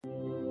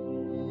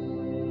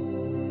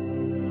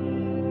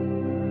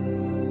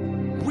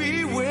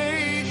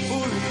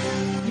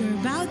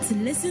to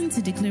listen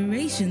to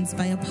declarations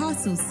by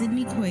Apostle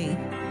Sydney Quaye,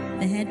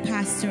 the head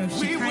pastor of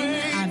Shekinah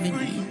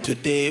Avenue.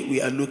 Today we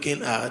are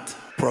looking at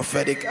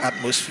Prophetic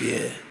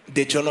Atmosphere,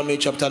 Deuteronomy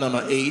chapter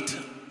number 8,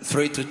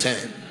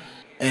 3-10.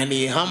 And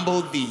he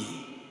humbled thee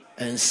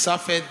and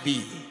suffered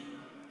thee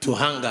to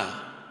hunger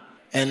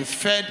and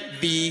fed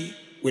thee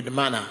with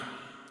manna,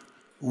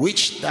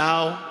 which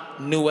thou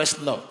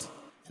knewest not,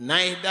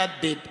 neither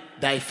did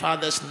thy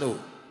fathers know,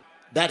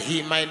 that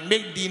he might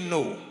make thee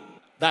know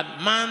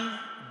that man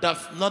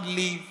doth not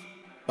live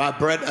by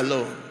bread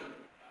alone,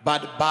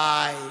 but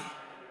by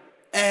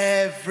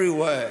every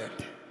word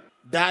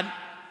that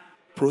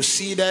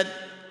proceeded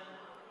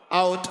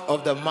out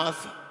of the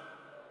mouth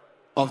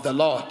of the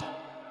Lord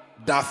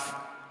doth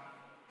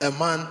a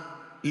man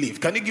live.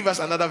 Can you give us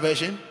another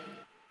version?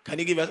 Can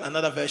we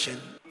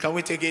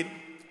take it?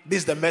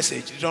 This is the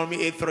message. Deuteronomy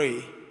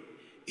 8:3.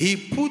 He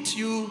put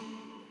you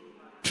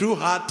through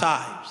hard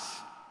times.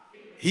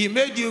 He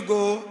made you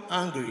go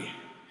hungry.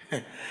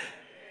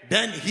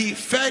 Then he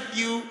fed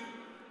you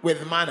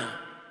with manna,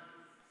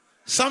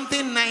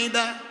 something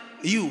neither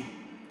you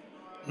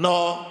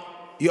nor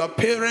your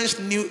parents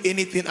knew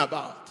anything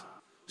about.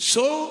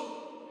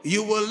 So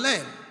you will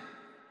learn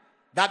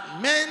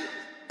that men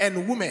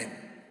and women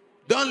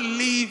don't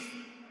live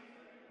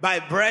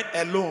by bread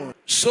alone.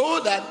 So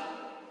that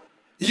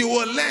you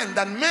will learn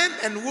that men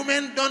and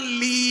women don't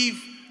live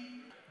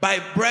by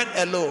bread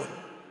alone.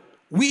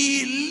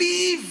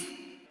 We live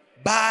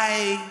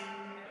by,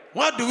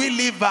 what do we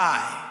live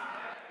by?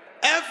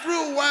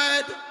 Every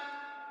word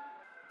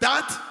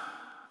that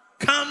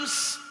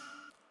comes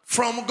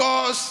from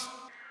God's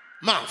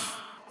mouth.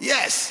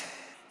 Yes,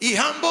 he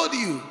humbled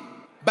you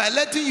by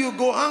letting you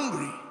go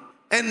hungry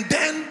and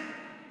then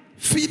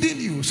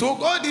feeding you. So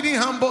God didn't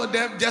humble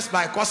them just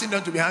by causing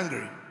them to be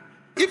hungry.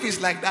 If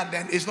it's like that,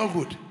 then it's not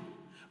good.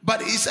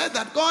 But he said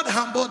that God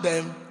humbled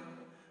them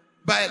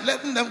by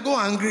letting them go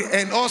hungry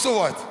and also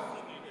what?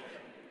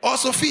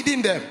 Also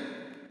feeding them.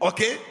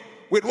 Okay?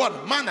 With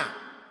what? Manna.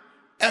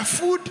 A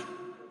food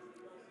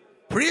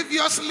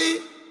previously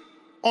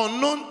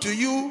unknown to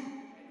you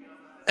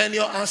and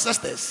your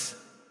ancestors.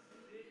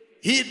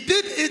 He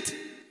did it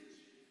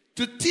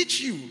to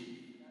teach you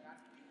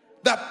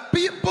that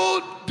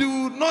people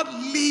do not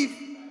live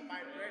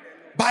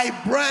by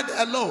bread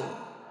alone.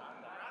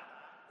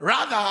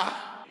 Rather,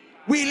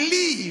 we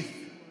live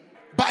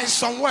by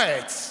some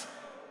words.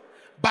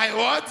 By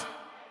what?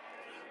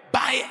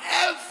 By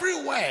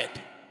every word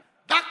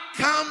that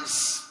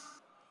comes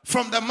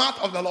from the mouth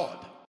of the Lord.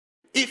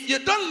 If you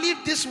don't live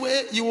this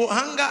way, you will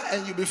hunger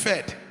and you'll be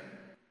fed.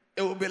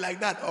 It will be like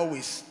that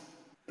always.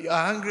 You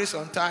are hungry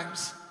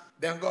sometimes,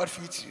 then God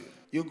feeds you.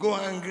 You go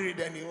hungry,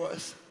 then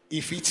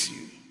He feeds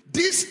you.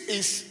 This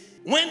is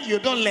when you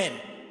don't learn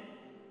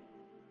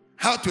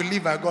how to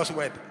live by God's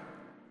word.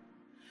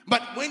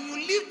 But when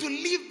you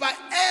live by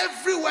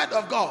every word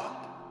of God,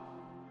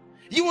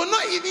 you will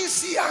not even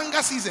see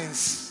hunger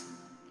seasons.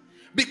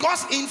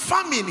 Because in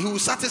famine, He will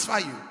satisfy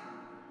you.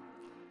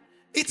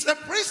 It's a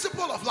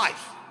principle of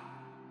life.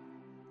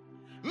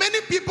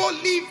 Many people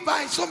live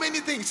by so many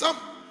things. Some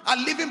are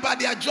living by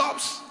their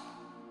jobs,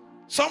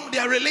 some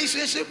their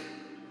relationship,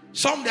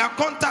 some their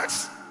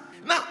contacts.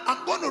 Now,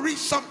 I'm going to read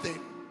something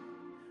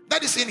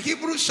that is in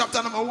Hebrews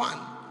chapter number 1.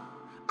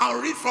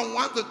 I'll read from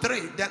 1 to 3,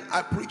 then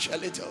I preach a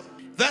little.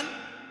 Then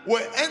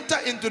we'll enter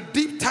into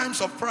deep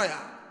times of prayer.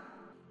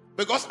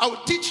 Because I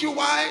will teach you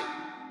why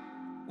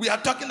we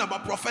are talking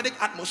about prophetic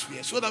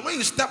atmosphere. So that when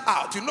you step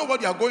out, you know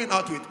what you are going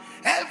out with.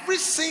 Every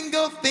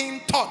single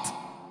thing taught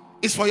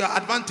is for your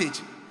advantage.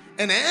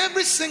 And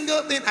every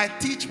single thing I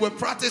teach, will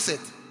practice it.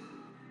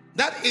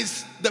 That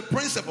is the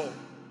principle.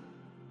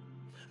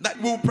 That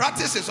we'll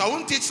practice it. So I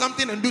won't teach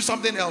something and do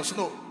something else.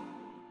 No.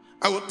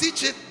 I will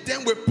teach it,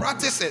 then we'll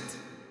practice it.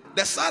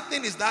 The sad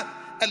thing is that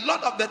a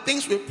lot of the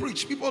things we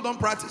preach, people don't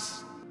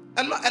practice.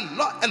 A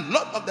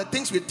lot of the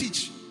things we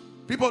teach,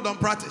 people don't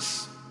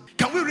practice.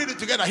 Can we read it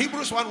together?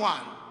 Hebrews 1:1.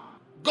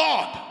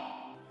 God,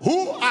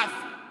 who hath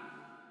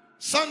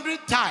sundry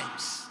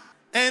times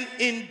and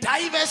in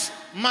diverse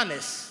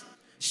manners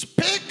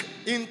spake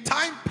in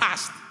time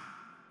past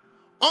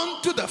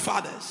unto the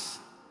fathers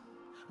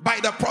by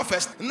the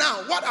prophets.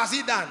 Now, what has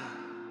He done?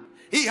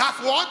 He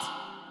hath what?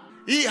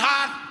 He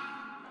hath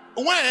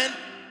when?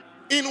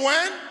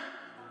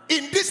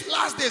 In these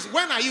last days.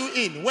 When are you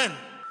in? When?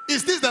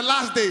 Is this the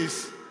last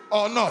days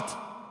or not?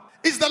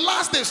 It's the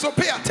last days, so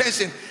pay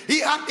attention.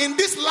 He hath in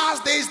these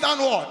last days done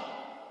what?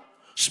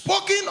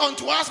 Spoken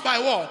unto us by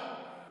what?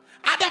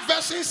 Other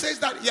version says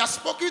that He has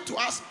spoken to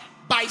us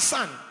by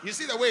Son. You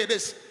see the way it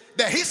is.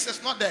 The His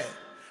is not there.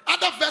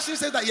 Other version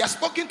says that He has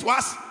spoken to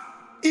us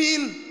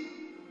in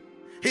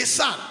His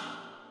Son.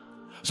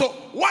 So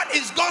what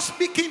is God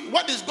speaking?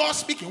 What is God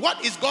speaking?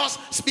 What is God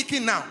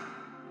speaking now?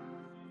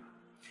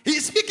 He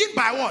is speaking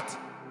by what?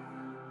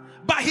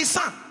 By His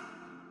Son.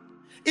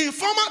 In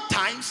former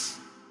times,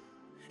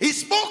 He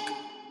spoke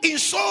in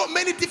so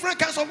many different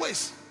kinds of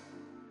ways.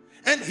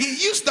 And He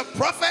used the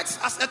prophets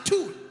as a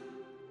tool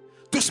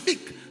to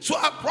speak. So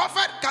a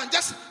prophet can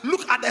just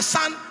look at the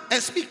sun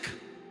and speak.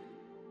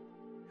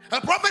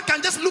 A prophet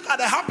can just look at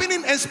the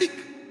happening and speak.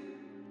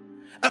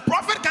 A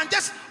prophet can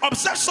just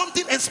observe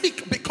something and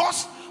speak,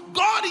 because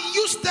God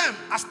used them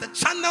as the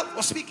channel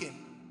for speaking.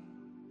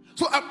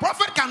 So a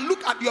prophet can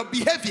look at your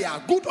behavior,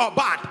 good or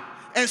bad,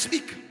 and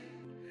speak.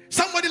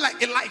 Somebody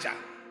like Elijah,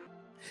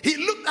 he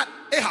looked at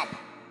Ahab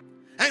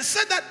and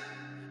said that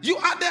you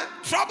are the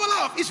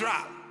troubler of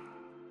Israel.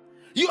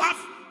 You have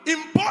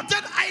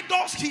imported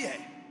idols here,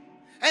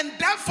 and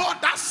therefore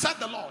that said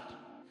the Lord.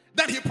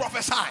 Then he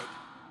prophesied.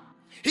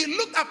 He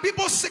looked at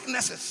people's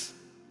sicknesses,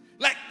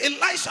 like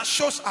Elisha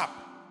shows up,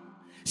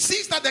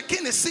 sees that the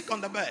king is sick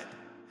on the bed,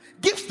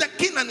 gives the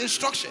king an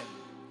instruction.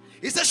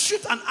 He says,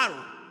 shoot an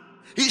arrow.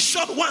 He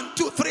shot 1,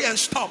 2, 3 and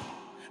stopped.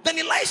 Then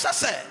Elisha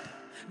said,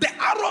 the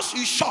arrows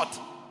you shot,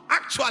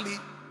 actually,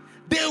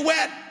 they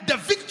were the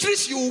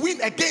victories you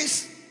win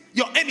against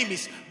your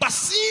enemies. But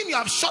seeing you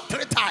have shot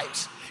 3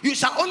 times, you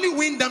shall only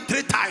win them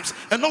 3 times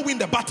and not win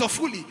the battle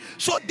fully.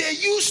 So they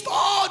used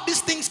all these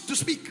things to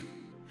speak.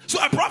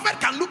 So a prophet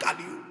can look at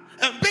you,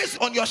 and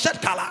based on your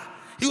shirt color,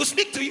 he will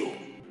speak to you.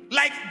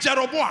 Like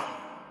Jeroboam.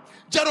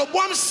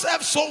 Jeroboam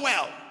served so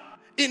well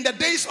in the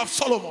days of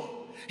Solomon.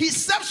 He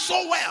served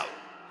so well.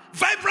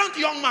 Vibrant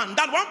young man,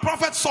 that one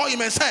prophet saw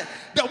him and said,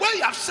 the way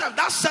you have served,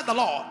 that said the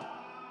Lord.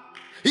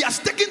 He has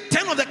taken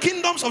 10 of the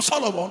kingdoms of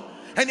Solomon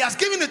and he has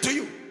given it to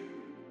you.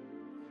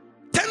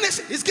 10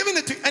 nations, he's given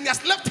it to you, and he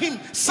has left him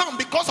some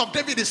because of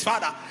David his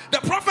father. The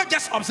prophet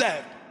just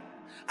observed.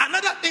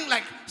 Another thing,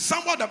 like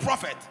Samuel the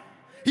prophet,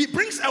 he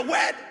brings a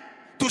word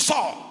to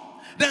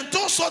Saul, then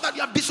told Saul that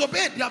you have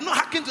disobeyed, you have not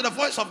hearkened to the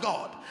voice of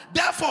God.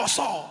 Therefore,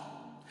 Saul,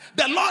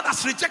 the Lord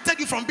has rejected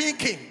you from being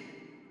king.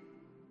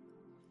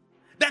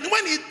 Then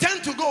when he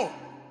turned to go,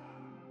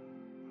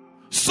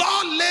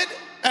 Saul laid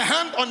a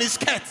hand on his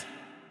skirt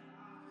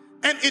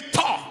and it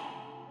tore.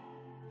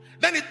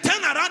 Then he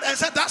turned around and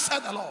said, that said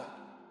the Lord,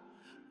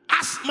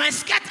 as my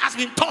skirt has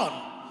been torn,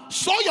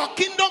 so your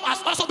kingdom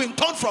has also been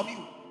torn from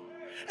you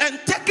and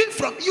taken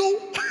from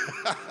you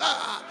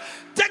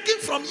taken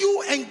from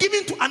you and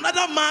given to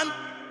another man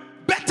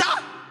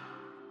better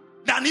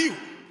than you.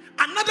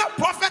 Another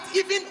prophet,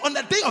 even on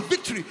the day of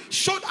victory,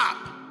 showed up.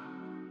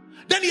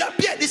 Then he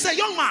appeared. He said,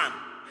 young man,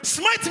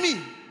 smite me.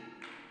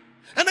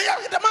 And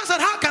the man said,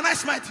 how can I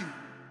smite you?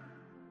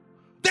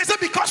 They said,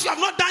 because you have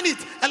not done it,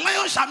 a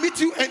lion shall meet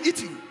you and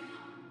eat you.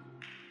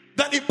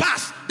 Then he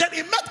passed. Then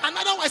he met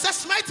another one. He said,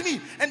 smite me.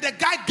 And the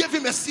guy gave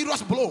him a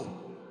serious blow.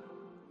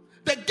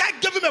 The guy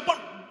gave him a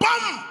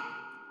bomb.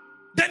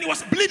 Then he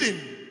was bleeding.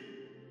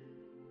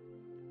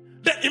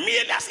 Then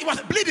immediately as he was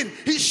bleeding,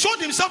 he showed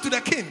himself to the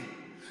king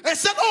and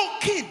said, oh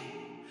king,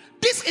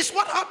 this is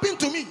what happened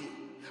to me.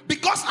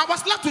 Because I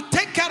was left to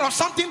take care of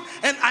something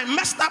and I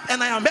messed up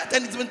and I am hurt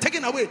and it's been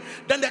taken away.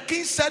 Then the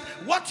king said,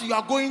 what you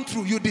are going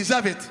through, you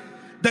deserve it.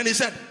 Then he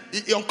said,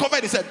 he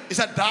uncovered, he said,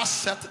 thus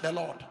saith the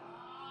Lord.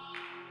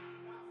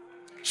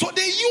 So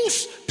they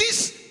used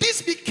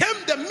this became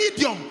the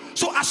medium.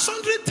 So at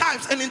sundry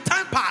times and in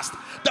time past,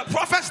 the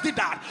prophets did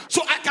that.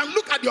 So I can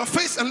look at your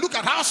face and look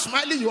at how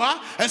smiley you are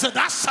and say,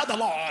 thus saith the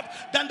Lord.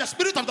 Then the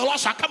Spirit of the Lord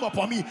shall come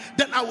upon me.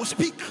 Then I will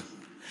speak.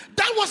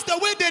 That was the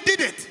way they did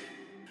it.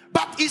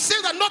 But he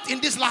said that not in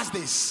these last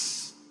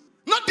days.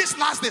 Not these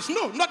last days.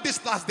 No, not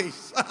these last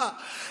days.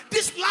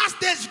 These last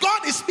days,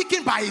 God is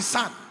speaking by his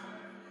son.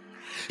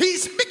 He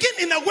is speaking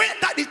in a way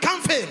that it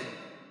can't fail.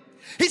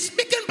 He's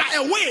speaking by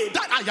a way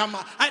that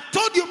I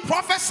told you,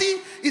 prophecy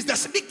is the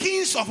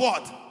speakings of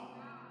what?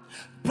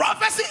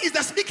 Prophecy is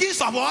the speakings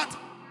of what?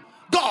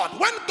 God.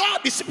 When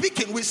God is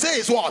speaking, we say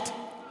is what?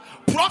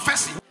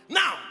 Prophecy.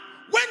 Now,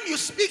 when you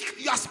speak,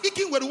 you are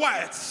speaking with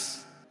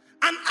words.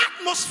 An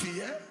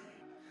atmosphere,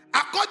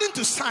 according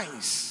to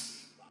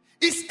science,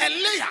 is a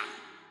layer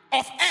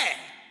of air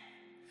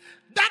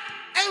that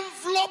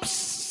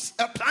envelopes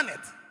a planet.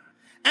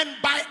 And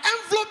by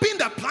enveloping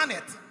the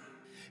planet,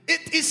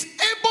 it is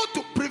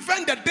able to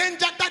prevent the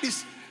danger that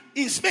is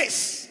in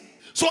space.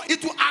 So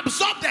it will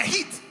absorb the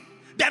heat,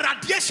 the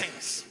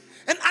radiations.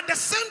 And at the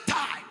same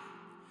time,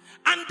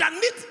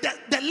 underneath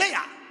the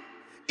layer,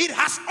 it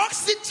has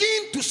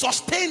oxygen to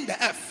sustain the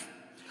earth.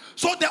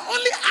 So the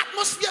only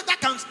atmosphere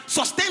that can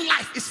sustain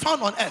life is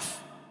found on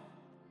earth.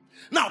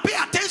 Now pay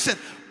attention.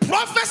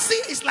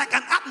 Prophecy is like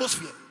an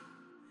atmosphere.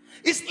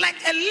 It's like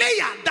a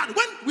layer that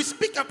when we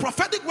speak a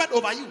prophetic word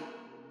over you,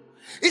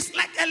 it's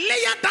like a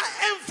layer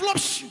that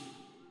envelopes you.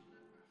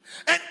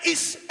 And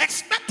it's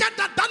expected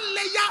that that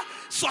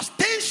layer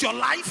sustains your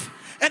life.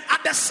 And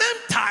at the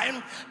same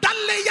time, that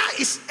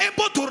layer is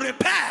able to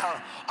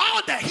repel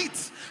all the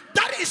heat.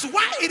 That is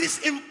why it is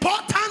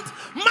important.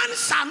 Man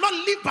shall not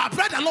live by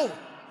bread alone,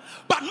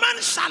 but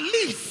man shall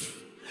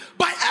live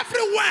by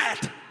every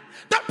word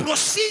that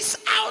proceeds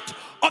out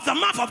of the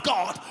mouth of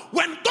God.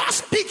 When God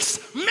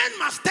speaks, men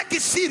must take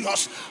it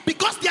serious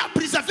because their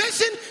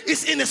preservation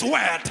is in his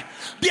word.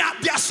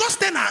 Their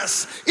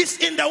sustenance is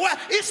in the word.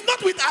 It's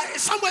not with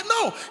somewhere.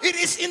 No, it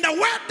is in the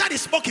word that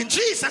is spoken.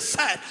 Jesus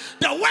said,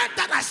 the word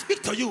that I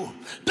speak to you,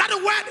 that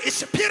word is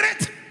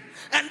spirit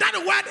and that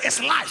word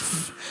is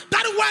life.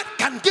 That word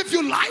can give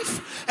you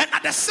life And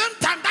at the same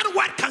time, that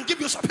word can give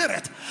you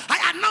spirit.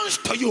 I announce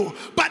to you,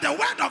 by the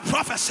word of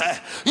prophecy,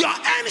 your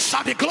end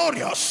shall be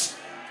glorious.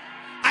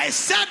 I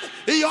said,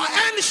 your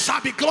end shall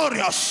be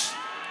glorious.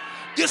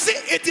 You see,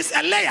 it is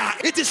a layer.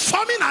 It is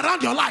forming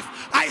around your life.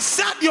 I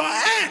said, your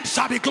end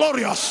shall be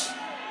glorious.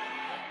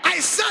 I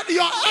said,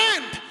 your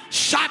end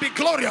shall be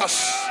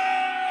glorious.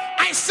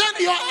 I said,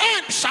 your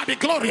end shall be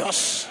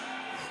glorious.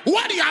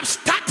 What you have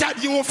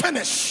started, you will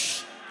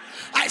finish.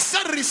 I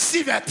said,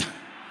 receive it.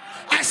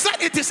 I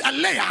said, it is a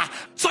layer.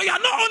 So you are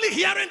not only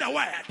hearing the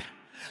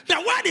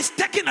word is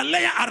taking a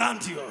layer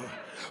around you,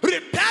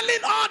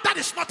 repelling all that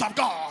is not of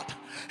God,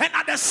 and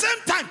at the same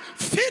time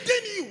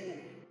feeding you.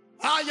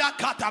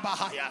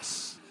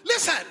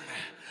 Listen,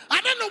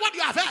 I don't know what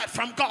you have heard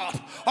from God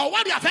or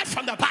what you have heard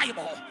from the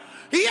Bible.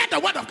 Hear the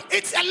word of God.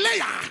 It's a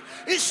layer.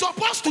 It's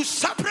supposed to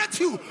separate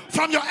you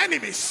from your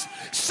enemies,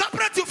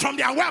 separate you from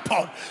their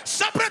weapon,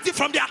 separate you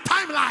from their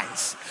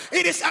timelines.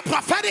 It is a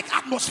prophetic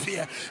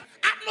atmosphere.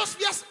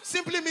 Atmosphere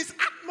simply means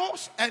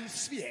atmos and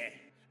sphere.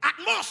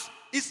 Atmos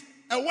is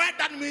a word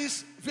that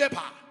means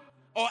vapor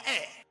or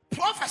air.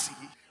 Prophecy,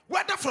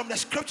 whether from the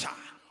scripture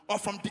or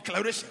from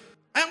declaration.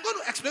 I am going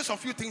to explain some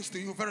few things to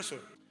you very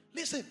soon.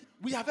 Listen,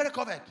 we are very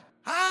covered.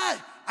 I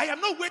am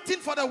not waiting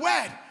for the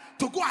word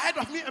to go ahead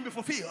of me and be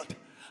fulfilled.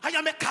 I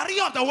am a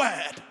carrier of the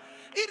word.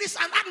 It is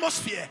an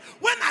atmosphere.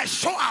 When I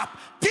show up,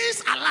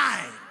 things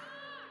align.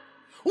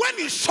 When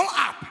you show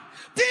up,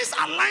 things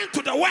align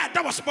to the word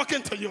that was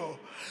spoken to you.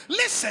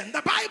 Listen,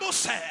 the Bible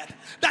said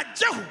that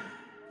Jehu,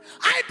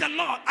 I the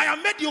Lord, I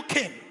have made you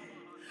king.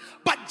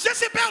 But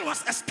Jezebel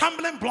was a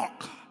stumbling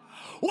block.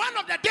 One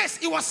of the days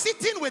he was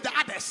sitting with the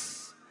others.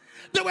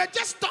 They were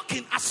just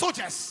talking as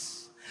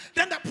soldiers.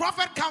 Then the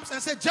prophet comes and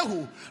said,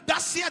 Jehu,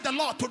 thus saith the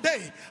Lord,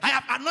 today I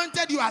have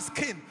anointed you as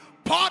king,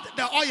 poured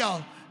the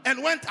oil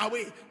and went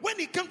away. When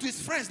he came to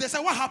his friends, they said,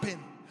 what happened?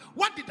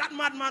 What did that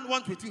madman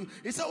want with you?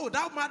 He said, oh,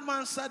 that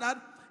madman said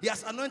that he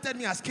has anointed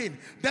me as king.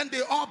 Then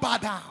they all bow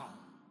down.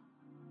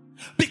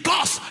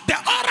 Because the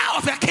aura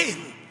of a king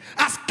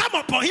has come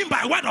upon him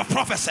by word of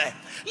prophecy.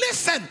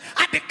 Listen,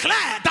 I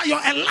declare that your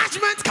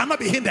enlargement cannot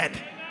be hindered.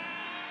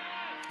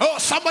 Oh,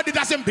 somebody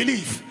doesn't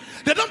believe.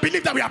 They don't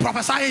believe that we are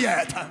prophesying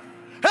yet.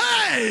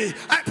 Hey,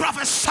 I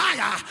prophesy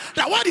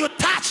that what you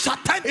touch shall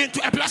turn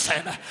into a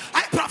blessing.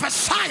 I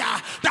prophesy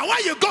that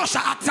where you go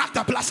shall attract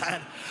a blessing.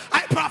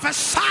 I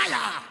prophesy.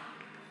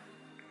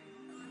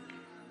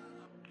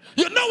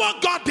 You know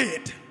what God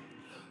did?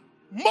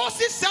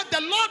 Moses said, the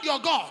Lord your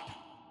God,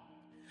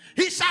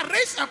 he shall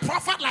raise a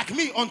prophet like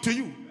me unto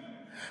you,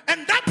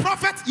 and that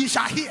prophet ye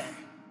shall hear.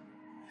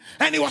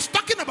 And he was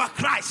talking about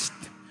Christ.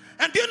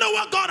 And do you know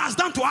what God has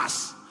done to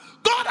us?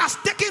 God has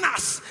taken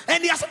us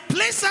and he has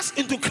placed us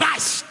into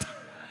Christ.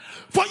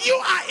 For you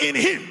are in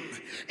him.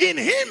 In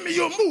him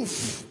you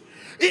move.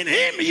 In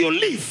him you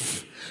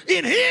live.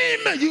 In him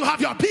you have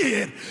your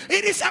being.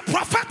 It is a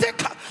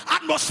prophetic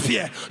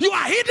atmosphere. You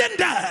are hidden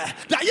there.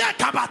 The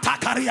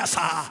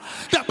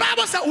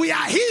Bible says we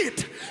are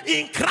hid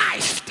in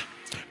Christ.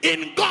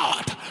 In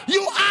God.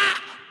 You are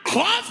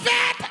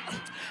covered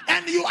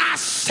and you are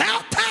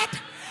sheltered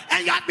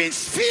and you have been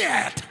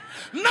sphered.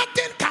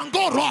 Nothing can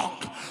go wrong.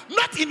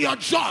 Not in your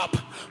job,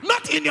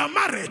 not in your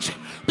marriage,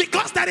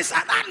 because there is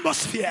an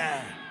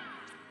atmosphere.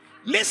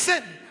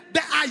 Listen,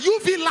 there are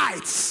UV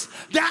lights,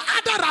 there are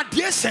other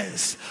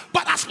radiations,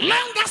 but as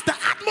long as the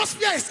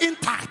atmosphere is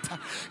intact,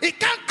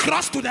 it can't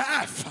cross to the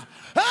earth.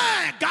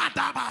 Hey, God,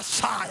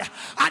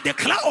 I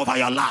declare over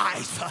your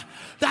life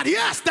that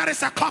yes, there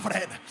is a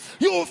covering.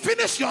 You will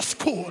finish your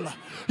school.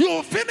 You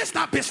will finish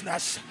that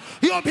business.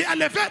 You will be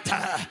elevated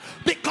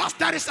because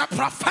there is a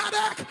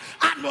prophetic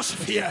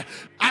atmosphere.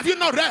 Have you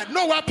not read?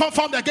 No weapon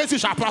formed against you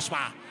shall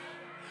prosper.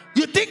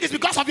 You think it's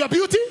because of your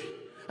beauty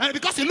and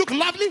because you look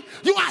lovely?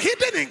 You are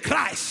hidden in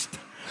Christ.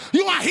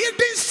 You are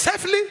hidden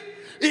safely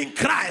in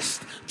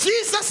Christ.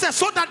 Jesus said,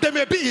 so that they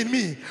may be in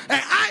me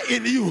and I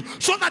in you,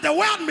 so that the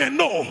world may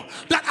know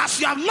that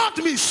as you have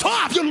loved me, so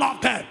have you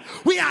loved them.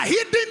 We are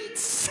hidden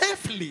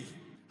safely.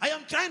 I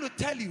am trying to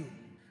tell you,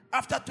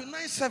 after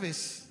tonight's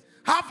service,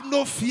 have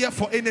no fear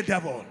for any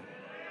devil.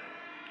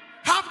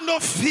 Have no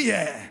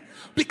fear,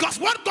 because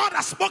what God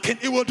has spoken,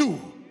 He will do.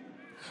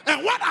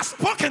 And what has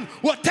spoken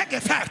will take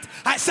effect.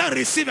 I said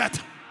receive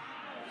it.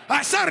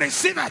 I said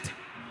receive it.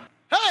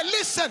 Hey,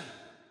 listen.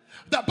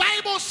 The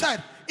Bible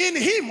said in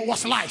Him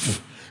was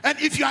life. And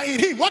if you are in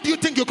Him, what do you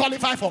think you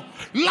qualify for?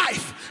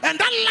 Life. And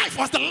that life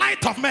was the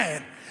light of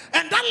man.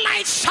 And that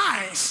light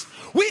shines.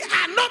 We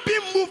are not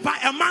being moved by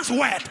a man's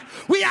word.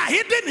 We are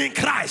hidden in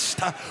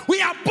Christ.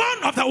 We are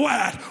born of the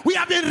word. We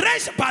have been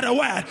raised by the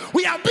word.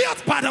 We are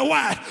built by the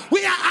word.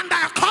 We are under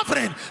a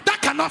covering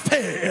that cannot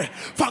fail.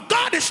 For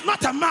God is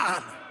not a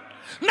man,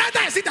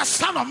 neither is he the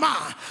son of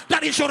man,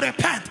 that he should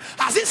repent.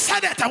 As he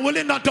said it and will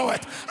he not do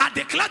it? I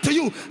declare to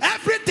you,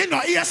 everything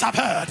your ears have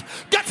heard,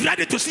 get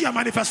ready to see a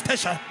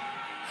manifestation.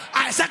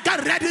 I said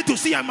get ready to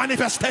see a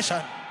manifestation.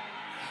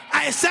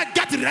 I said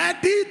get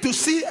ready to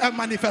see a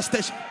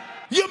manifestation.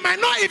 You may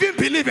not even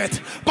believe it,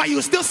 but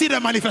you still see the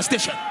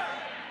manifestation.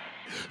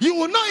 You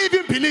will not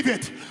even believe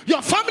it.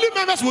 Your family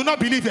members will not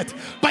believe it,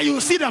 but you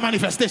will see the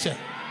manifestation.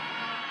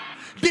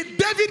 Did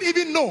David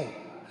even know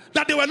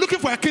that they were looking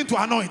for a king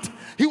to anoint?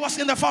 He was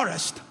in the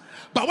forest.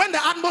 But when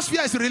the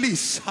atmosphere is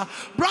released,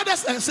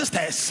 brothers and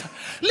sisters,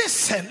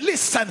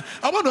 listen.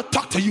 I want to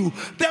talk to you.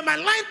 They might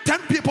line 10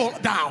 people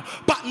down,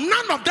 but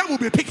none of them will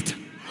be picked.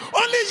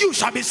 Only you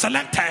shall be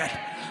selected.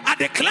 I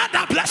declare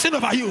that blessing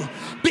over you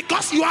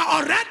because you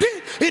are already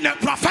in a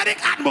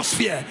prophetic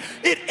atmosphere.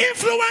 It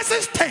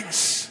influences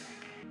things.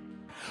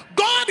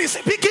 God is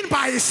speaking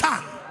by his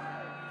son.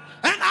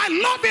 And I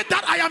love it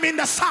that I am in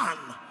the son.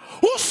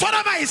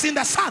 Whosoever is in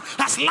the son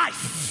has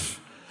life.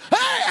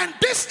 Hey, and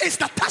this is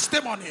the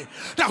testimony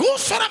that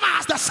whosoever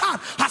has the son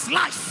has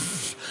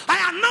life.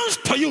 I announce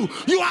to you,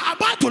 you are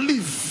about to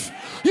live.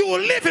 You will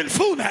live in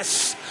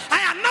fullness.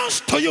 I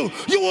announce to you,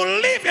 you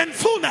will live in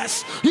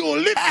fullness. You will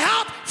live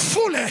health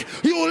fully.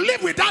 You will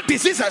live without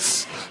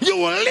diseases. You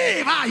will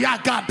live.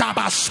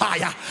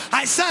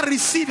 I said,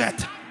 receive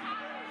it.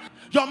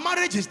 Your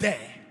marriage is there.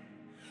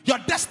 Your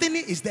destiny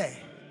is there.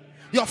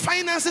 Your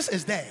finances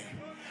is there.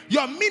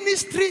 Your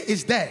ministry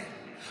is there.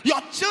 Your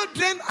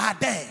children are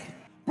there.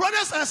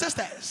 Brothers and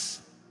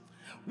sisters,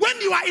 when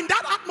you are in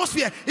that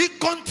atmosphere, it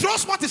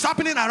controls what is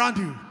happening around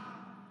you.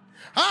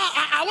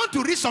 I want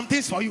to read some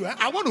things for you.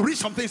 I want to read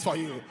some things for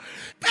you.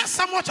 1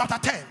 Samuel chapter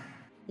 10.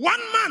 One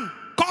man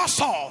called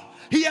Saul,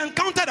 he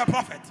encountered a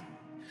prophet.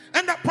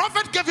 And the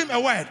prophet gave him a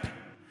word.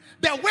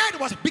 The word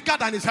was bigger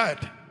than his head.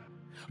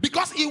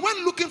 Because he went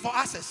looking for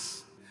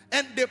asses.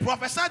 And they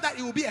prophesied that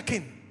he will be a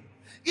king.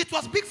 It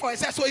was big for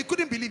his head, so he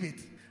couldn't believe it.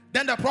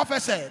 Then the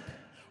prophet said,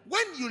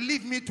 when you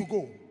leave me to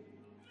go,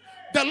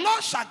 the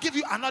Lord shall give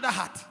you another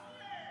heart.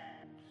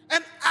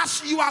 And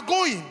as you are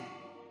going,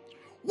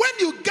 when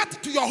you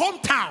get to your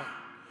hometown,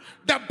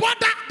 the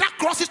border that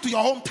crosses to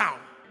your hometown,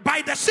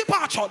 by the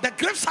sepulchre, the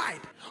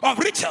graveside of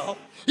Rachel,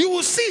 you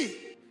will see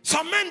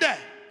some men there.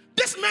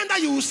 These men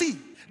that you will see,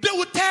 they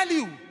will tell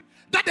you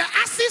that the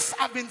asses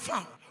have been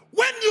found.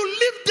 When you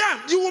leave them,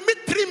 you will meet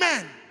 3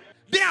 men.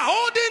 They are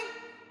holding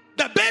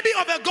the baby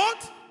of a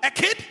goat, a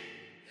kid.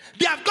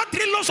 They have got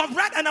 3 loaves of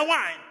bread and a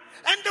wine.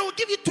 And they will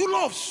give you 2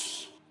 loaves.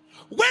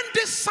 When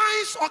these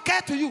signs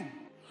occur to you,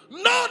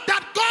 know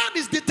that God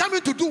is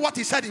determined to do what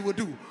he said he will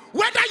do,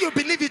 whether you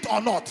believe it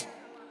or not.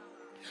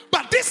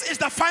 But this is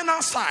the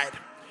final side.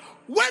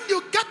 When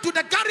you get to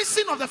the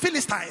garrison of the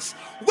Philistines,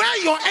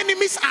 where your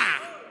enemies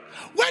are,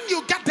 when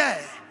you get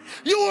there,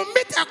 you will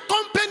meet a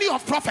company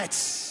of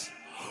prophets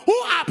who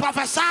are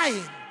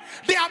prophesying.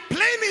 They are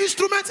playing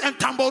instruments and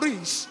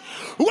tambourines.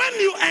 When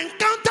you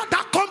encounter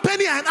that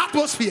company and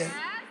atmosphere,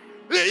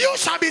 you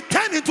shall be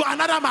turned into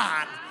another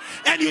man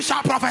and you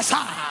shall prophesy.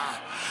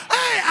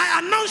 Hey,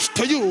 I announce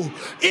to you,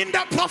 in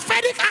the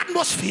prophetic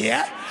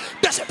atmosphere,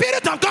 the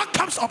Spirit of God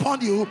comes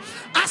upon you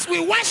as we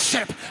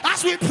worship,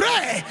 as we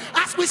pray,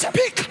 as we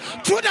speak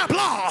through the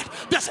blood.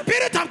 The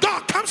Spirit of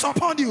God comes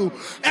upon you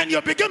and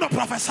you begin to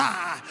prophesy.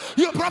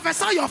 You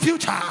prophesy your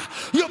future.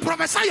 You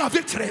prophesy your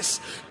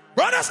victories.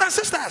 Brothers and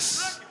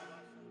sisters,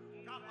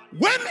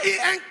 when he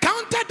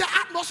encountered the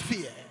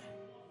atmosphere,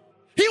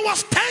 he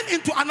was turned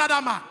into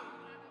another man.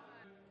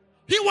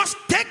 He was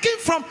taken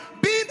from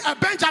being a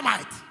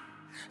Benjamite,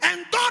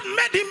 and God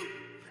made him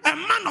a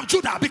man of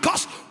Judah,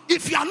 because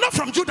if you are not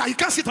from Judah, you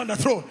can't sit on the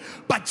throne.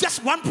 But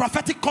just one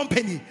prophetic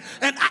company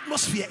and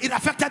atmosphere, it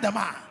affected the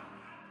man.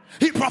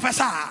 He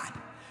prophesied.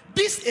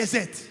 This is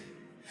it.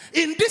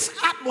 In this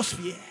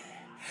atmosphere,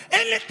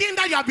 anything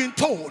that you have been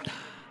told,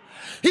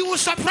 he will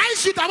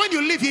surprise you that when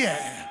you live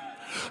here,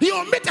 you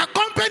will meet a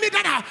company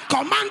that are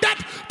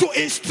commanded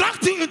to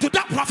instruct you into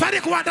that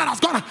prophetic word that has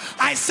gone.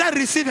 I said,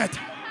 receive it.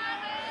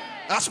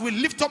 As we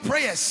lift up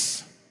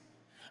prayers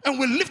and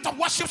we lift up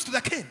worships to the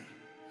King,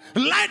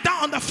 lie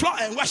down on the floor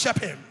and worship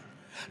him.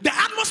 The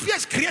atmosphere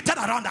is created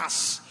around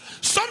us.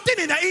 Something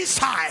in the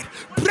inside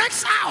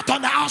breaks out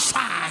on the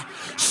outside.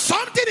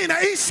 Something in the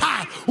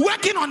inside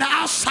working on the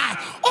outside.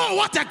 Oh,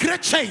 what a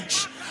great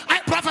change. I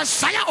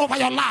prophesy over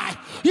your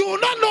life. You will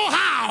not know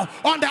how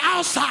on the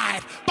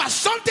outside, but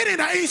something in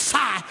the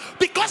inside,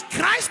 because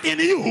Christ in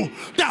you,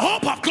 the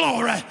hope of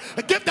glory.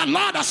 Give the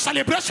Lord a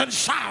celebration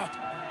shout.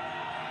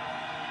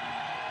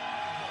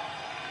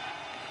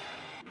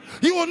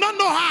 You will not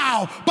know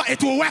how, but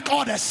it will work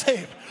all the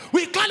same.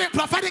 We call it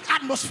prophetic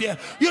atmosphere.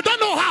 You don't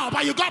know how,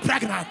 but you got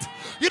pregnant.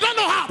 You don't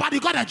know how, but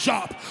you got a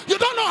job. You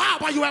don't know how,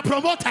 but you were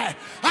promoted.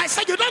 I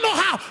said you don't know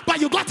how,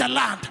 but you got a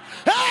land.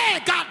 Hey,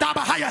 God,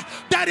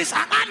 there is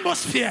an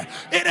atmosphere.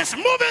 It is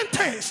moving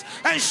things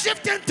and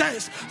shifting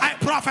things. I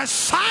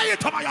prophesy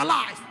it over your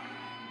life.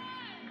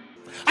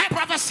 I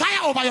prophesy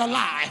over your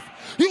life.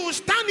 You will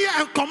stand here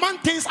and command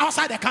things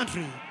outside the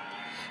country.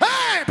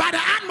 Hey, by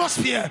the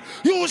atmosphere,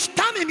 you will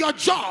stand in your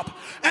job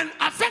and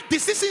affect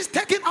decisions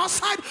taken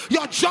outside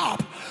your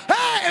job.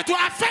 Hey, it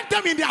will affect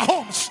them in their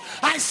homes.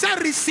 I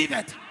said receive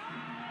it.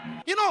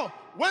 You know,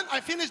 when I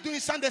finished doing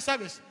Sunday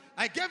service,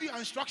 I gave you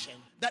instruction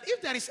that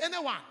if there is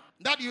anyone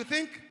that you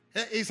think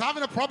is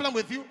having a problem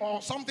with you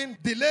or something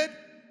delayed,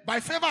 by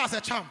favor as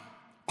a charm,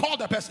 call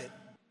the person.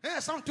 Hey,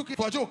 some took it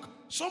for a joke.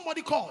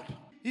 Somebody called.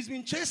 he's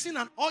been chasing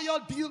an oil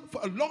deal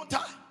for a long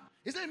time.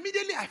 He said,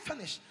 immediately I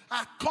finished,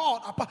 I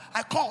called.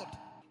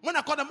 When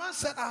I called, the man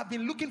said, I have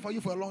been looking for you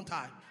for a long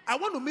time. I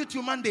want to meet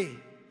you Monday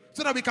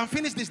so that we can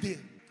finish this deal.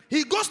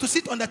 He goes to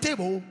sit on the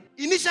table.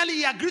 Initially,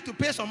 he agreed to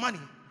pay some money.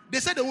 They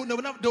said they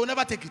will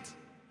never take it.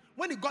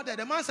 When he got there,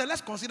 the man said,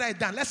 let's consider it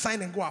done. Let's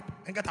sign and go up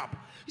and get up.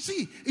 You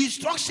see,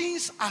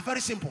 instructions are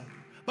very simple.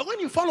 But when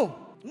you follow,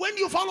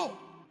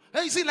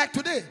 and you see, like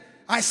today,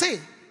 I say,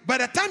 by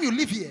the time you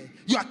leave here,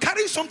 you are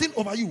carrying something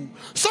over you.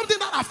 Something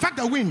that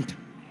affects the wind.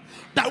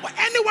 That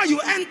anywhere you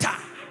enter,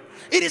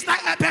 it is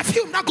like a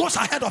perfume that goes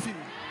ahead of you.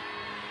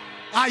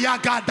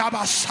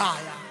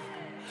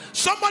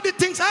 Somebody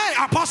thinks, hey,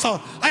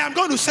 apostle, I am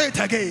going to say it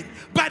again.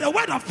 By the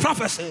word of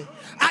prophecy,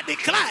 I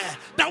declare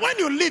that when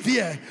you live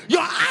here,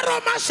 your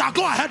aroma shall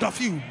go ahead of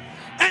you.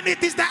 And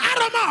it is the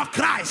aroma of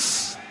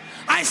Christ.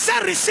 I say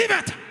receive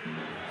it.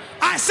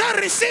 I say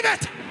receive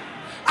it.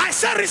 I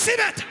say receive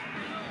it.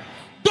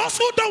 Those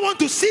who don't want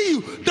to see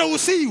you, they will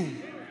see you.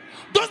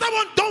 Those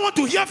that don't want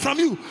to hear from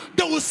you,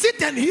 they will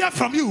sit and hear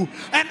from you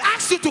and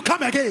ask you to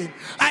come again.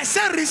 I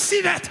say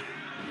receive it.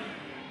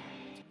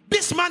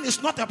 This man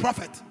is not a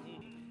prophet.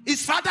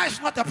 His father is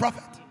not a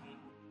prophet.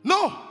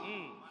 No.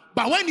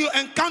 But when you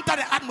encounter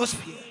the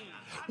atmosphere,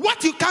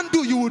 what you can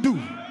do, you will do.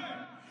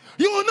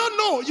 You will not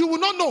know. You will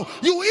not know.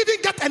 You will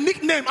even get a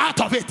nickname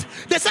out of it.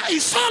 They say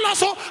it's Saul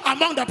also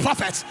among the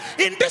prophets.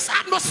 In this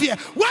atmosphere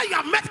where you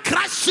have met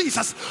Christ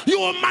Jesus, you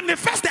will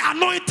manifest the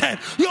anointing.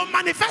 You will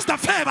manifest the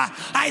favor.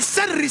 I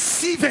said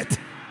receive it.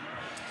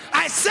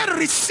 I said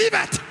receive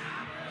it.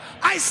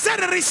 I said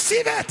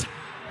receive it.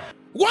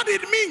 What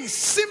it means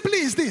simply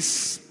is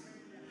this.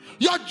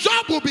 Your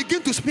job will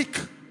begin to speak.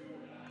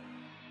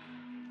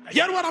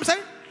 You hear what I'm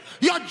saying?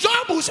 Your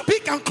job will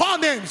speak and call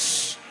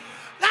names.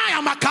 I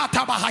am a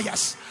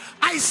Katabahayas.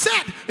 I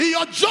said,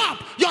 your job,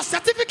 your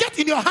certificate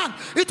in your hand,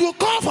 it will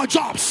call for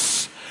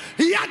jobs.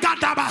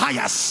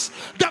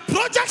 The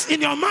projects in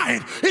your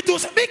mind, it will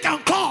speak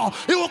and call.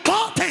 It will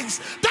call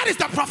things. That is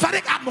the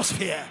prophetic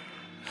atmosphere.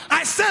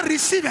 I said,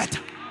 receive it.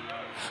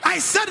 I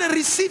said,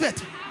 receive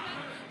it.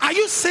 Are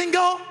you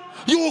single?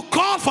 You will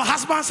call for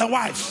husbands and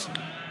wives.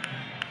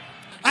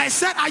 I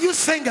said, are you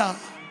single?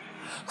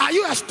 Are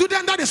you a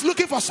student that is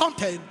looking for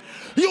something?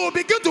 You will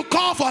begin to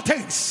call for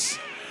things.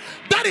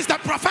 That is the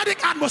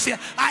prophetic atmosphere.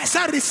 I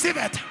said, receive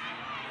it.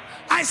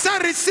 I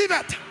said, receive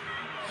it.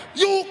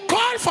 You will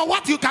call for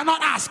what you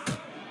cannot ask.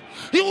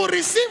 You will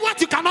receive what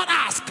you cannot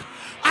ask.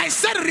 I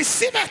said,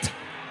 receive it.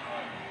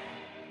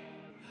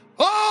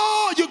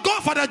 Oh, you go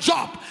for the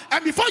job,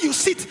 and before you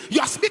sit, you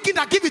are speaking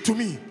that give it to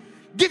me.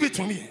 Give it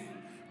to me.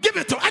 Give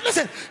it to me. And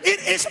listen,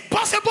 it is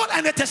possible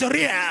and it is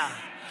real.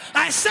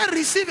 I said,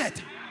 receive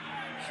it.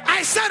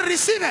 I said,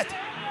 receive it.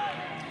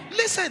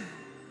 Listen,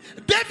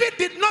 David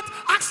did not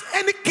ask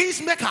any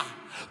king's maker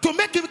to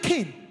make him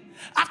king.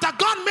 After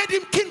God made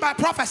him king by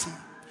prophecy,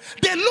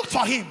 they looked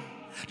for him.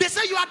 They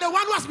said, you are the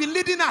one who has been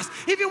leading us,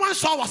 even when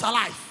Saul was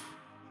alive.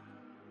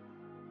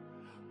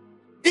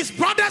 His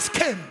brothers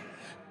came,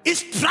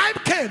 his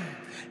tribe came,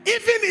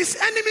 even his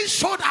enemies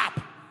showed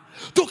up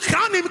to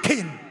crown him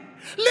king.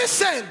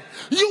 Listen,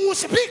 you will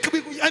speak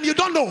and you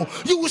don't know.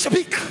 You will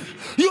speak.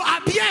 You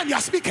are here and you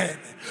are speaking.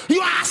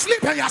 You are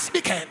asleep and you are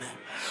speaking.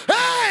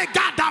 Hey,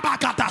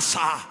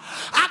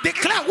 I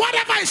declare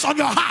whatever is on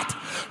your heart,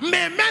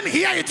 may men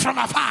hear it from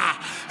afar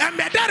and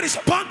may they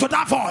respond to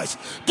that voice.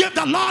 Give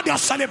the Lord your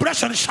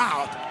celebration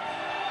shout.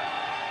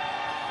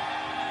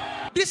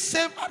 This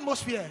same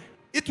atmosphere,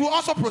 it will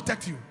also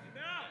protect you.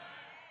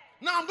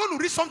 Now I'm going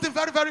to read something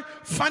very, very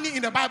funny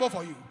in the Bible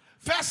for you.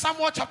 1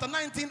 Samuel chapter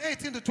 19,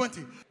 18 to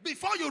 20.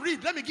 Before you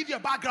read, let me give you a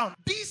background.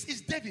 This is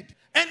David,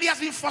 and he has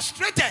been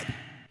frustrated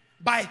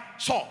by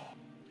Saul.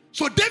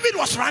 So David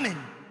was running.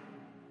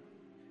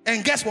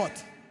 And guess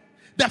what?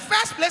 The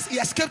first place he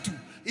escaped to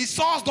is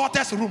Saul's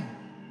daughter's room,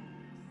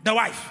 the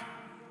wife.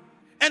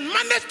 And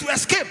managed to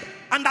escape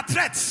under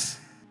threats.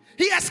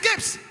 He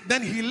escapes.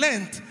 Then he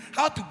learned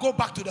how to go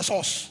back to the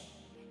source.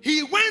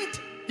 He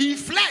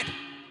fled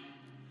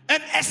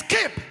and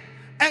escaped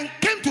and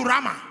came to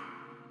Ramah.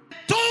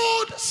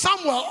 Told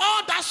Samuel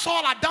all that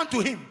Saul had done to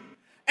him.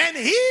 And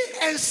he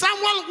and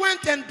Samuel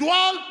went and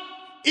dwelled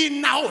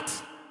in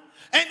Naoth.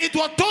 And it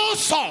was told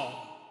Saul,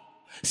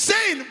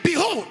 saying,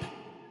 behold,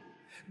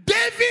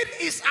 David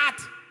is at,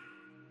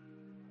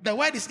 the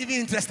word is even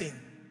interesting,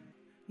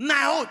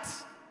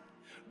 Naoth.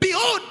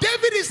 Behold,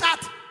 David is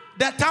at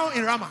the town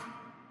in Ramah.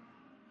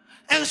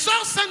 And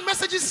Saul sent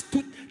messages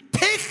to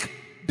take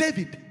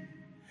David.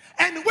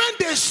 And when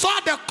they saw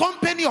the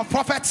company of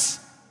prophets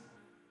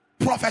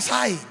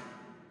prophesying,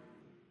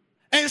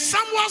 and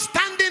Samuel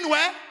standing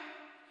where?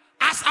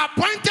 As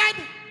appointed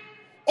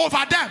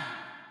over them.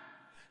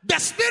 The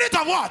spirit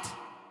of what?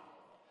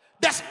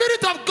 The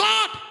spirit of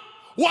God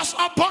was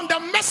upon the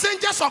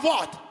messengers of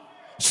what?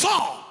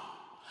 Saul.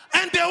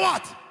 And they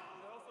what?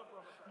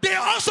 They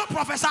also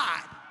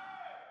prophesied.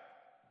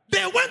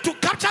 They went to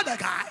capture the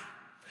guy.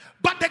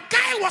 But the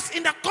guy was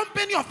in the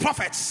company of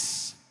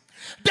prophets.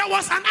 There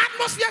was an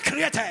atmosphere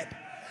created.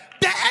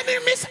 the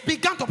enemies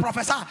began to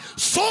prophesy.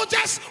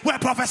 Soldiers were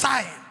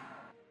prophesying.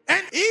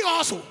 And he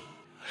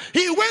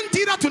went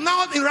thither to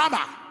now in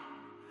Ramah.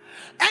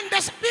 And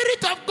the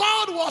Spirit of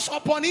God was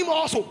upon him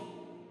also.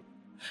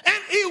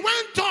 And he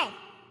went on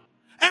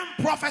and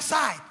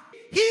prophesied.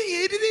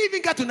 He didn't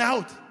even get to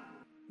Naot.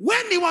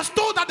 When he was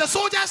told that the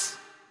soldiers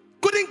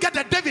couldn't get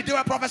the David, they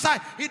were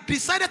prophesying, he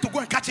decided to go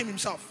and catch him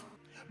himself.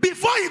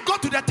 Before he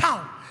got to the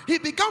town, he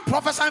began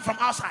prophesying from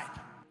outside.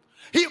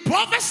 He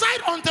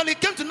prophesied until he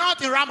came to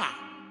Naot in Ramah.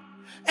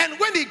 And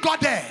when he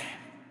got there,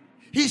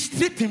 he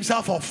stripped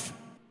himself off.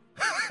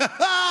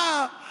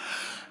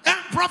 And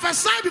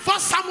prophesied before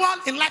Samuel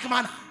in like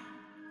manner.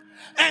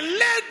 And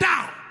lay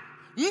down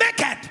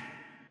naked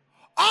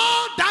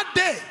all that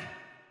day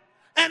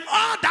and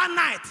all that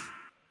night.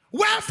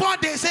 Wherefore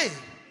they say,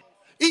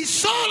 is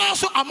Saul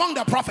also among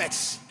the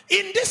prophets?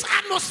 In this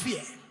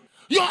atmosphere,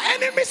 your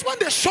enemies, when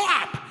they show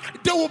up,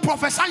 they will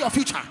prophesy your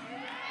future.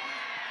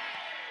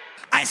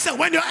 I said,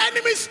 when your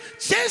enemies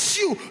chase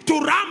you to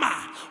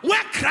Ramah,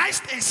 where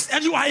Christ is,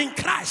 and you are in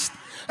Christ,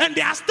 and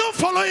they are still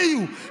following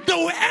you, they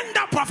will end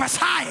up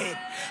prophesying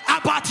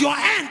about your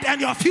end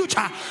and your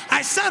future.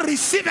 I said,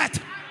 receive it.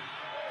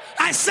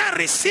 I said,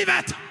 receive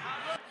it.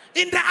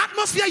 In the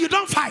atmosphere, you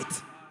don't fight.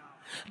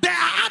 There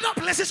are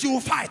other places you will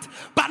fight,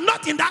 but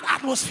not in that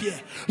atmosphere.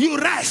 You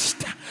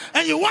rest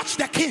and you watch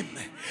the king.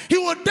 He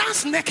will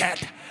dance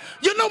naked.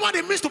 You know what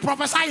it means to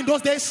prophesy in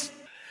those days?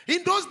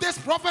 In those days,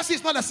 prophecy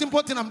is not a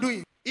simple thing I'm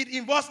doing. It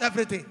involves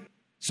everything.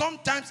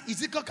 Sometimes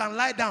Ezekiel can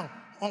lie down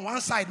on one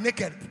side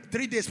naked,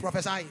 3 days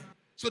prophesying.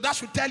 So that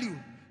should tell you,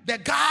 the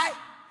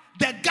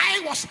guy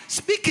was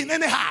speaking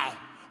anyhow,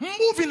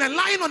 moving and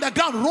lying on the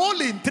ground,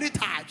 rolling 3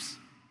 times.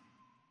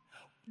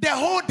 The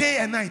whole day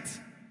and night.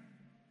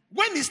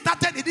 When he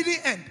started, it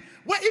didn't end.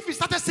 Well, if he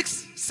started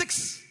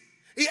 6,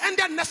 he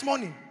ended next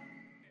morning.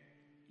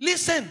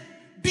 Listen,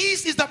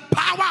 this is the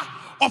power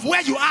of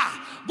where you are.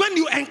 When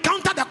you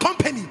encounter the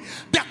company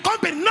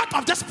not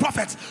of just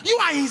prophets, you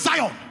are in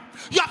Zion.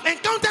 You have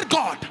encountered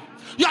God.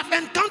 You have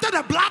encountered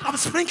the blood of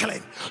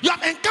sprinkling. You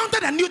have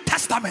encountered the New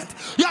Testament.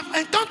 You have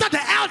encountered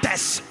the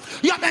elders.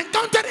 You have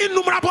encountered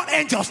innumerable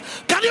angels.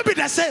 Can you be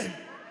the same?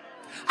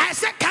 I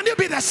said, can you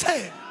be the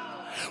same?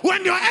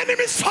 When your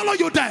enemies follow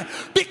you there,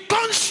 be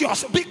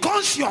conscious, be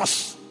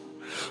conscious,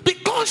 be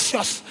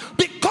conscious,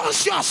 be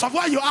conscious of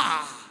where you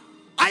are.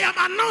 I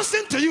am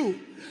announcing to you,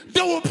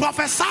 they will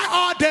prophesy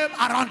all day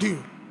around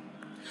you.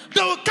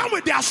 They will come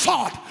with their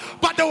sword,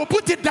 but they will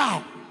put it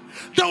down.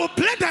 They will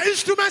play the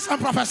instruments and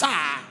prophesy.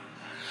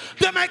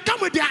 They might come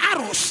with their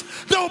arrows.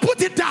 They will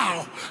put it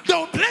down. They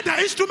will play the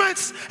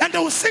instruments and they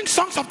will sing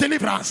songs of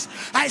deliverance.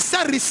 I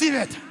said, receive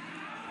it.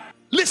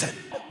 Listen,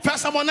 1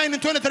 Samuel 9,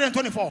 23 and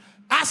 24.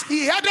 As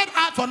he headed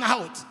out for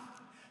Naot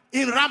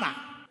in Ramah,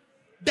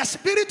 the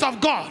Spirit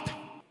of God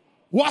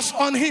was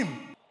on him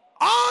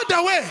all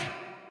the way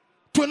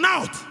to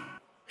Naot.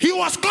 He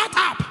was caught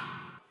up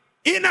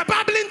in a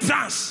babbling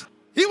trance.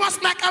 He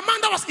was like a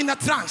man that was in a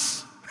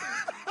trance.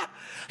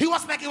 He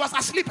was like he was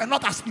asleep and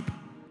not asleep.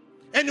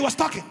 And he was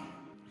talking.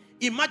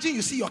 Imagine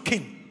you see your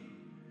king.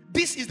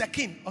 This is the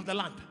king of the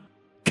land.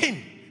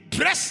 King,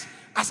 dressed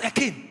as a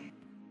king,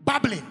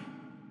 babbling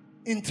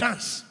in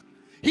trance.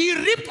 He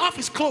ripped off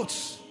his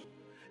clothes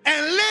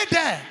and lay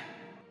there,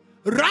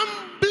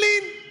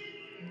 rambling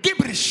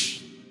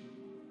gibberish.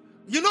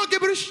 You know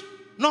gibberish?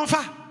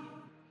 Nonfa.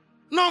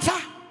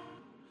 Nonfa.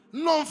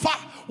 Nonfa.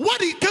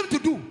 What he came to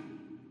do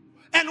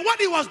and what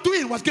he was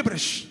doing was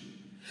gibberish.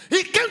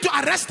 He came to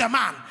arrest a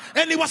man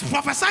and he was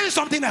prophesying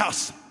something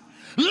else.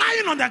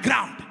 Lying on the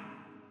ground,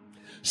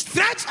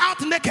 stretched out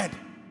naked.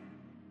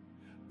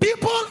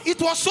 People, it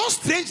was so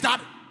strange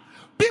that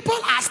people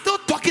are still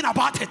talking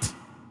about it.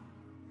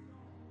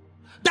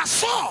 That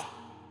Saul,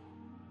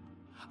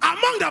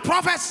 among the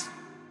prophets,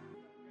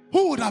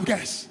 who would have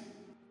guessed?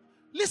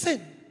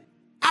 Listen,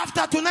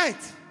 after tonight,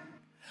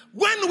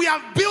 when we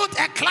have built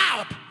a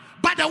cloud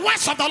by the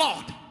words of the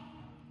Lord,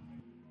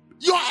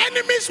 your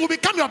enemies will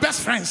become your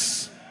best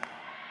friends.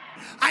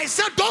 I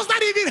said, those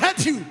that even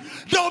hate you,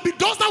 there will be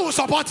those that will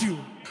support you.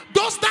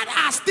 Those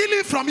that are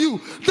stealing from you,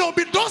 there will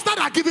be those that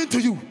are giving to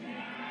you.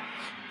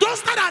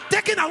 Those that are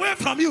taking away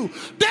from you,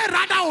 they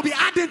rather will be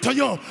adding to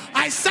you.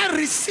 I said,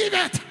 receive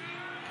it.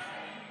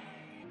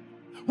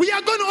 We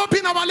are going to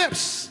open our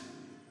lips.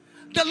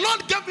 The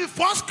Lord gave me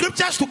 4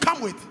 scriptures to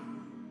come with.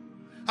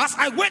 As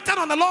I waited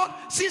on the Lord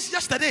since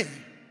yesterday,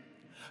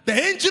 the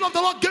angel of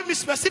the Lord gave me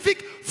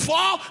specific 4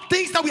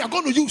 things that we are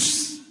going to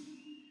use.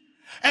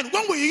 And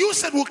when we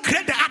use it, we'll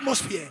create the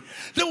atmosphere.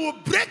 Then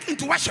we'll break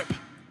into worship.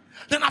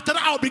 Then after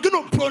that, I'll begin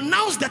to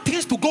pronounce the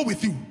things to go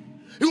with you.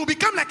 It will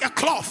become like a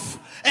cloth,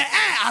 an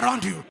air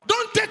around you.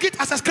 Don't take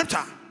it as a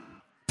scripture.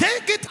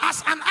 Take it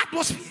as an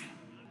atmosphere.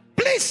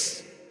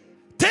 Please,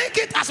 take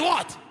it as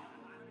what?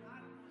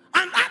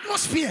 An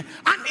atmosphere,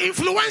 an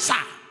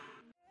influencer.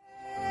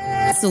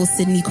 Apostle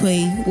Sydney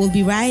Quaye will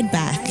be right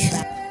back.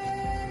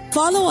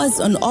 Follow us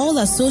on all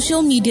our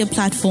social media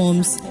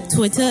platforms: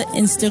 Twitter,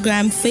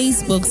 Instagram,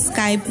 Facebook,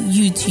 Skype,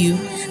 YouTube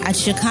at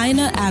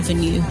Shekinah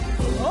Avenue.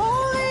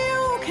 All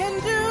you can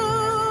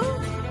do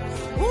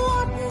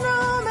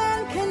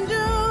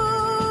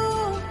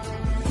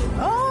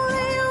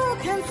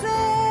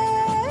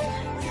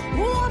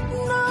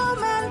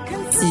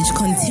message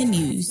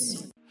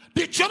continues.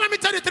 Deuteronomy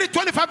 33,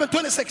 25 and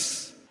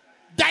 26.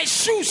 Thy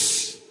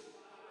shoes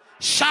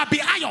shall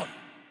be iron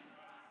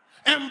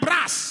and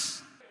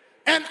brass,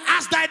 and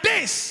as thy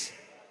days,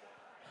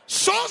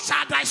 so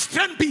shall thy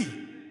strength be.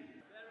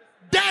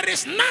 There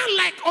is none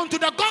like unto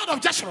the God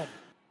of Jeshurun,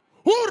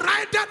 who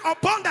rideth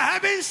upon the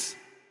heavens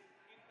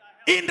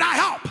in thy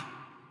help.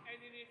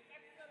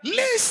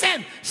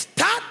 Listen,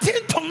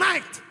 starting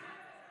tonight,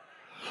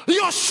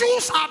 your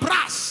shoes are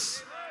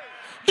brass.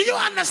 Do you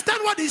understand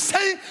what he's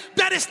saying?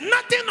 There is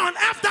nothing on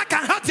earth that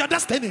can hurt your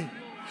destiny.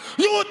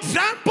 You will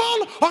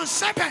trample on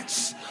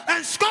serpents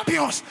and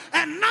scorpions,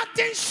 and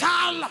nothing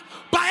shall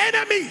by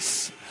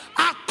enemies,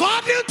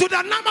 according to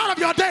the number of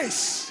your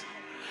days.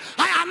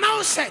 I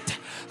announce it.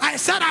 I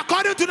said,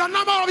 according to the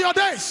number of your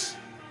days.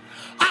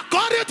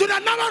 According to the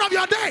number of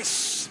your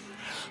days.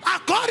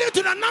 According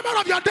to the number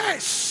of your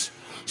days.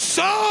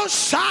 So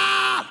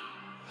shall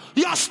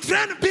your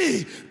strength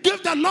be.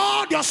 Give the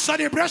Lord your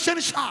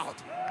celebration shout.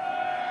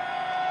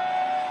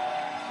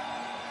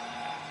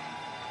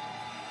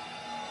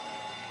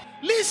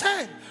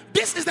 Listen,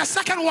 this is the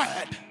second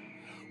word.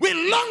 With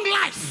long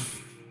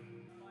life.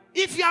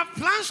 If you have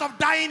plans of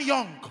dying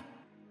young,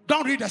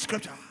 don't read the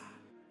scripture.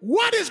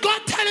 What is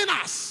God telling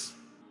us?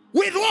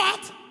 With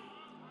what?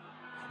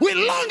 With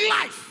long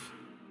life.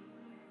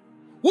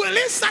 Will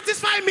He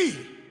satisfy me?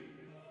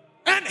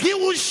 And He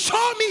will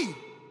show me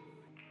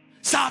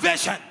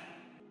salvation.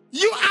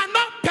 You are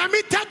not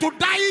permitted to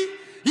die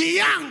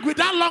young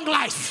without long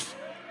life.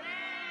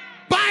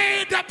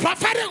 By the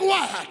prophetic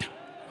word,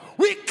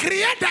 we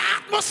create the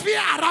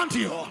atmosphere around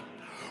you.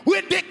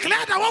 We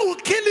declare that what will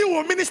kill you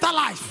will minister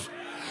life.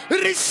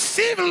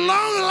 Receive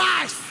long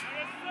life.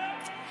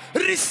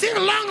 Receive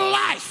long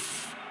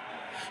life.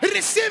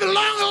 Receive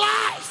long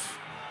life.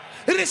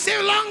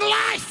 Receive long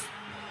life.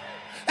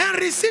 And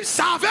receive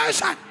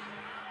salvation.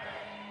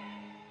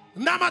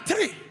 Number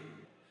 3.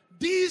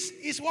 This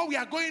is what we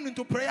are going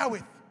into prayer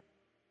with.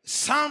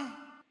 Psalm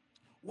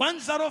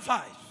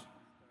 105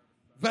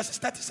 verse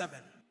 37.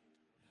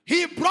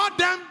 He brought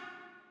them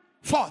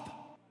forth.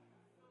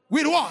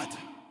 With what?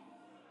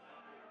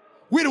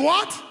 With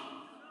what?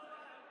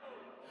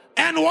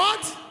 And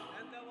what?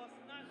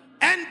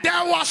 And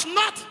there was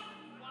not.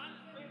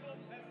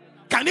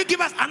 Can you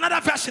give us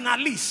another version at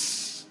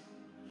least?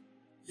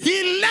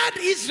 He led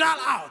Israel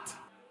out.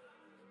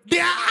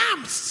 Their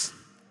arms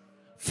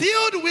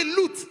filled with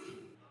loot.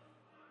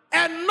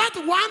 And not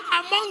one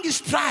among his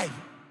tribe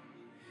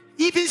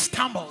even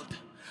stumbled.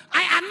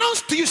 I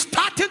announce to you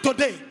starting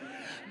today,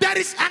 there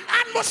is an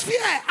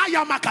atmosphere,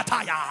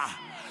 Ayamakataya.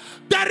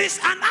 There is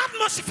an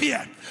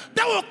atmosphere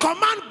that will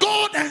command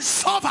gold and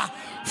silver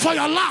for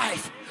your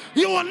life.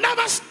 You will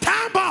never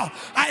stumble.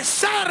 I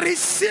say,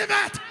 receive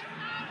it.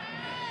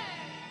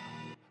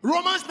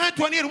 Romans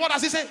 9:28. What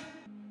does he say?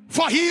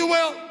 For he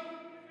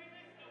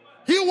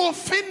will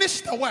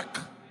finish the work.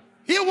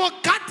 He will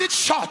cut it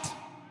short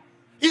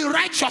in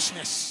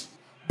righteousness,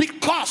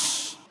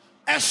 because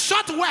a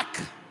short work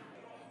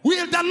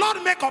will the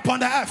Lord make upon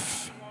the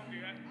earth.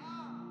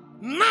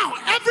 Now,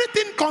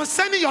 everything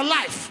concerning your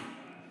life,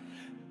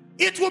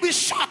 it will be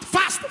short,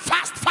 fast.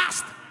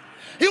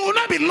 It will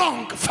not be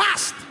long,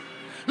 fast.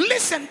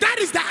 Listen, that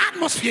is the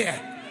atmosphere.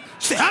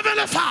 Say,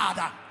 Heavenly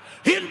Father,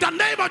 in the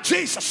name of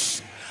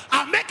Jesus,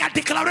 I make a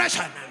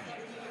declaration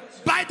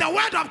by the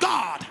word of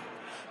God.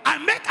 I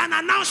make an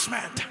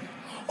announcement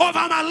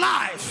over my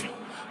life,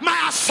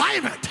 my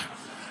assignment,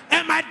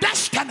 and my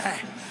destiny.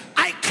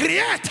 I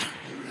create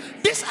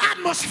this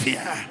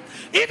atmosphere,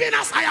 even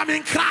as I am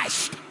in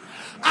Christ.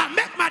 I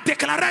make my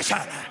declaration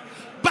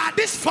by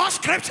these 4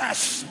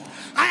 scriptures.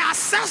 I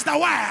assess the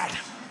word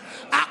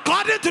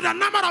according to the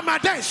number of my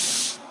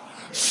days.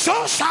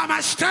 So shall my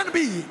strength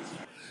be.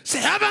 Say,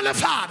 Heavenly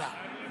Father,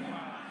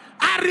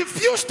 I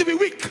refuse to be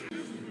weak.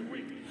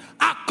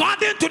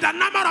 According to the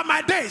number of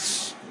my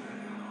days,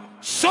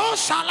 so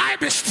shall I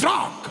be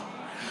strong.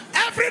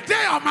 Every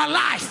day of my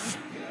life,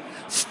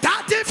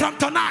 starting from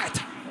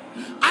tonight,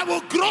 I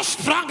will grow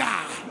stronger.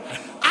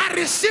 I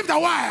receive the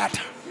word,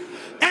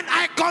 and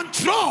I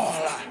control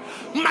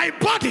my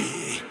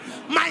body,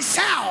 my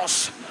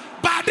cells,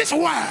 by this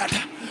word.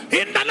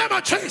 In the name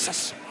of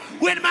Jesus,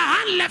 with my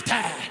hand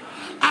lifted,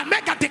 I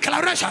make a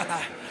declaration.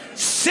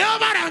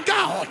 Silver and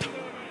gold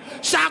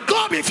shall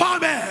go before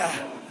me.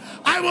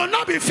 I will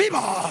not be feeble.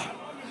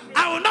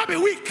 I will not be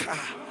weak.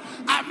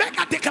 I make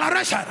a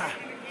declaration.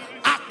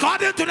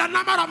 According to the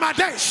number of my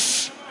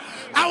days,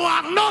 I will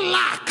have no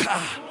lack.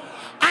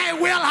 I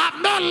will have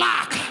no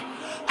lack.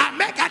 I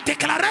make a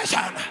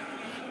declaration.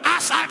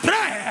 As I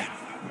pray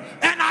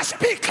and I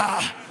speak,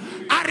 I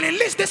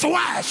release these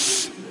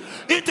words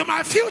into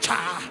my future.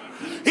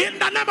 In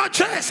the name of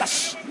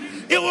Jesus,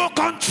 it will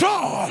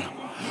control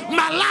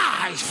my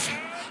life,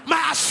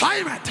 my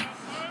assignment,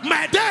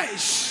 my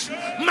days,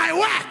 my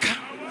work,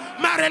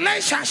 my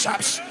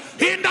relationships.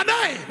 In the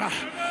name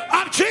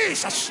of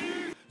Jesus,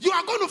 you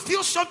are going to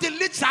feel something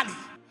literally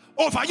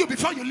over you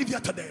before you leave here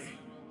today.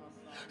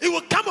 It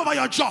will come over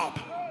your job.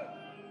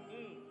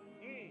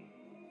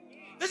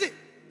 Listen,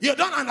 you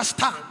don't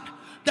understand.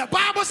 The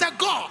Bible said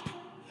God,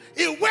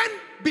 He went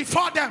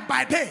before them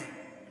by day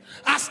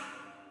as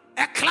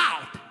a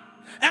cloud,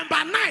 and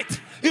by night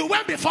He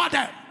went before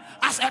them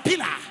as a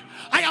pillar.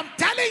 I am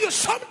telling you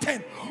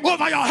something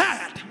over your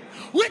head,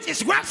 which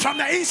is worked from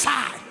the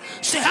inside.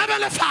 Say,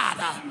 Heavenly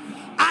Father,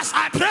 as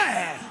I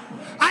pray,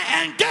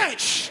 I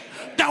engage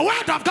the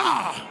word of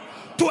God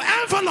to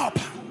envelope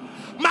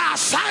my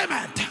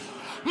assignment,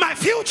 my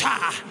future,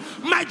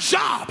 my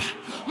job,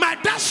 my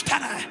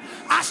destiny.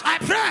 As I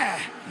pray,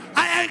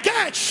 I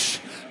engage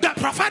the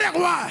prophetic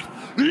word.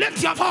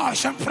 Lift your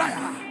voice in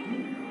prayer.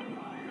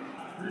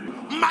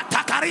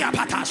 Matakaria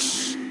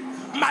patas,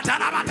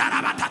 madana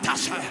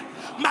batatas,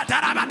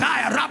 madana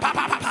bataya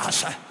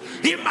rapapapas,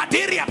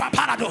 imadiria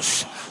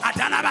paparados,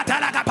 adana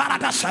batala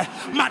paradas,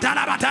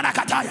 madana batala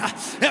kataya,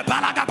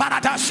 ebalaga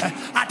paradas,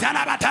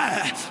 adana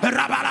bataya,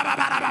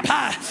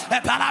 rabalababa,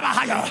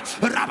 ebalabahayo,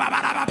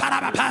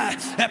 rababalababa,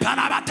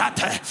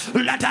 ebalabatate,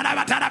 ladana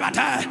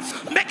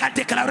batana. Make a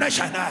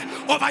declaration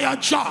over your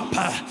job,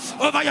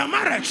 over your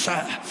marriage,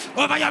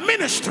 over your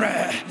ministry.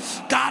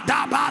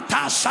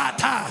 Kadabata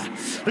sata,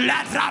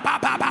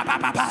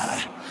 ladrababa,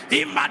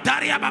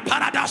 imadaria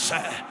paradas.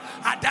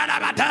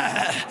 Adalabata,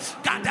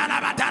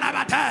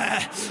 Gadalabata,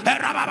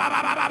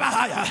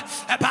 Rababababahaya,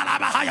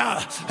 Palabahaya,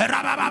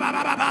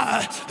 Rabababababa,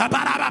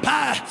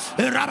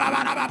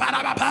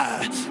 Rabababababa,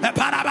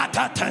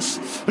 Palabatatas,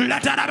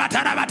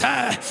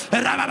 Latanabata,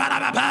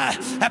 Rababababa,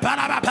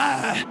 Palababa,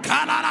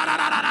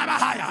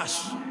 Kalalabahayas,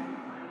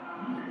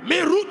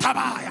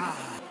 Mirutabaya,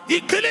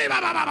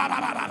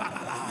 Ikilibababababa,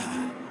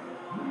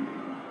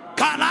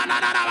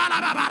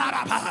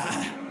 Kalalabababa.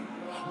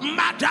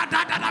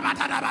 Madada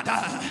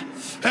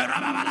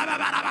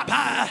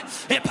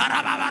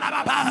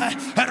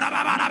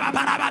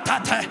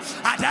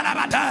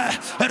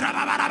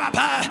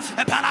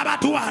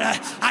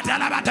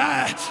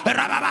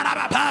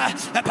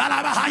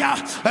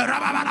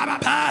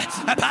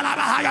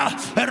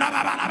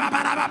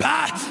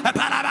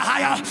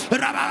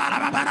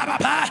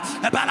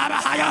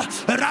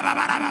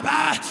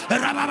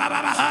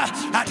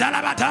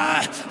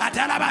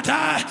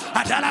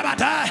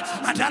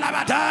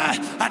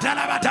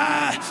Adalabata,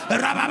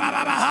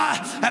 Rabababaha,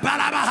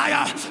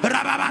 Balabahaya,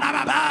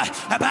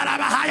 Rabababaha,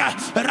 Balabahaya,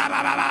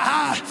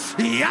 Rabababaha,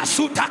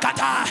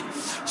 Yasutakata,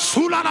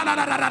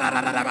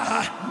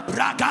 Sulalalabaha,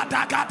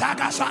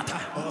 Ragadagagasata,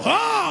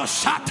 oh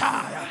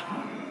Sataya,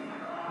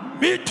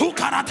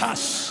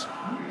 Mitukaratas,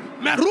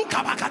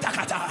 Meruka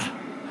Bakatakata,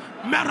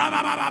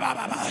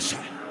 Merababababas,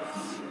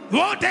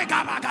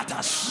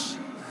 Wodegabagatas,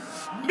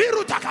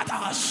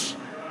 Mirutakatas,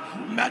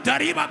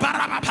 Medariba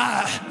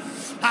Barababa.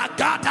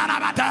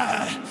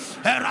 Agatanabata,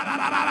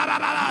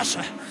 Rabababababas,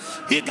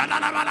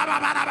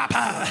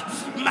 Ikananabalababababa,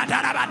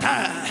 Madanabata,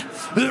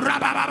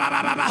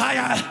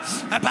 Rabababababahaya,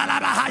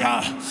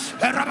 Balabahaya,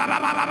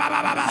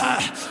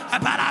 Rababababababa,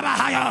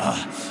 Balabahaya,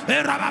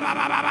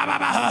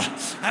 Rababababababa,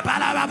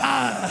 Balababa,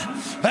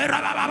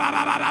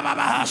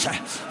 Rababababababas,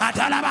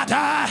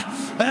 Atalabata,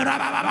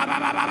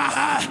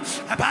 Rababababababa,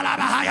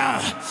 Balabahaya,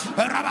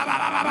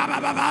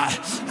 Rababababababa,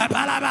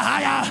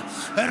 Balabahaya,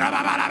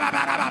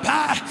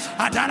 Rababababababa,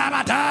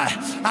 Adalabata,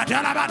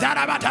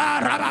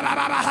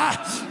 Rababababah,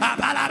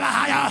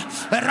 Abalabahaya,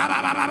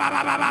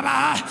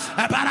 Rababababah,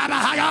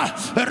 Abalabahaya,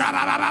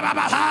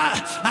 Rababababah,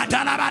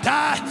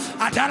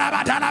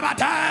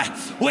 Adalabata.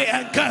 We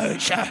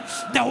encourage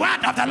the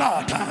word of the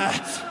Lord.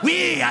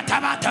 We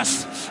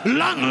atamatas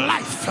long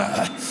life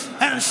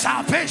and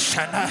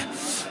salvation.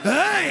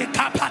 Hey,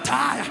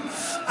 kapataya,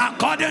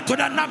 according to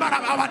the number of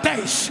our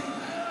days,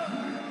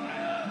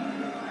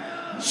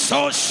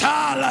 so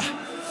shall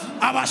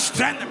our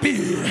strength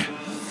be.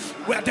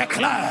 We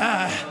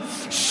declare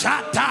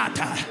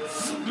Shatata,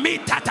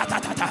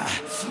 Mitatatata,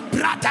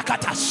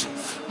 Bratakatas,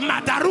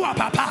 Madarua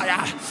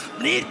Papaya,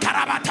 Need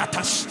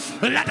Karabatatas,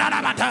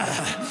 Ladarabata,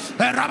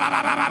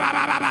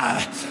 Rabababababa,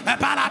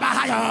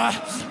 Balabahaya,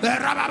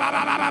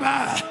 Rabababababa,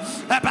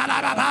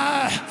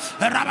 Balababa,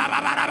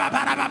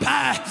 Rabababababa,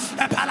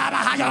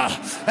 Balabahaya,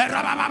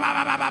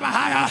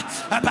 Rabababababa,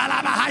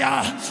 Balabahaya,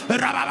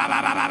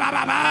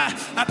 Rabababababa,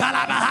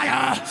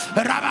 Balabahaya,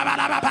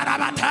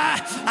 Rabababababa,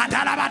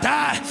 Adalabata,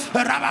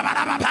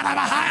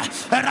 Rabababababa,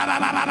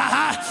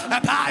 Rabababababa,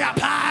 Paya,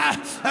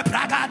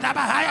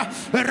 Pragadabahaya,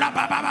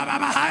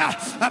 Rabababababa,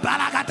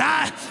 Balagata,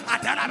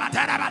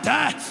 Adalabata,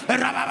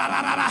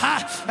 Rabababababa,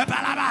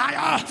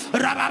 Balabahaya,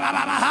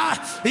 Rabababababa,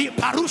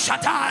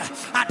 Iparushata,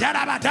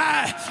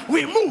 Adalabata.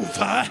 We move,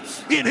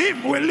 in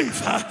Him we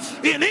live,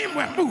 in Him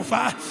we move,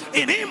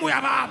 in Him we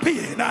have our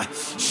being.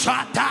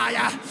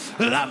 Shataya,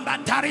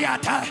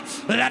 Lambatariata,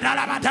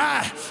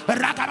 Ladalabata,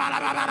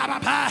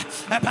 Rakabalababa,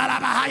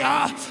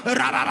 Balabahaya,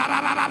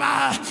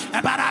 Rabababababa,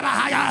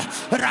 Balabahaya,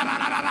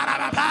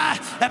 Rabababababa,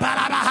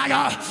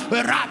 Balabahaya,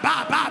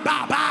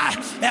 Rababababa,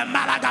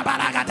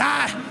 Malagabalagata.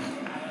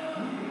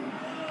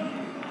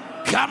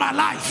 Come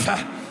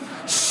alive.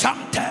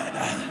 Something.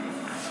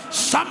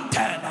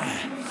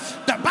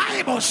 The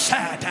Bible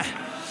said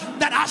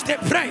that as they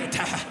prayed,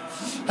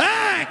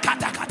 hey,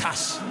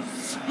 katakatas,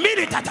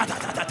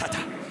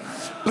 militatatata,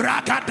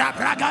 Ragada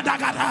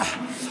bragadagada.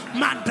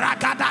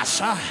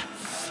 Mandragadasha.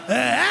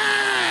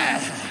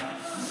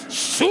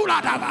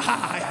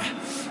 Suladabahaya.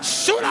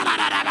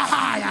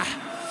 Suladabahaya.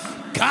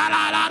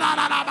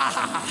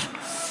 Kalalalabaha.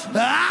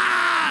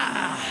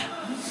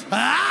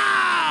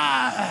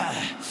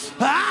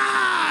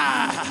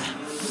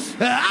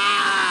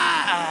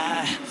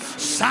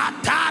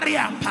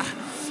 Satariampa.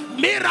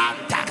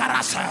 Miranta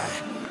Karasa.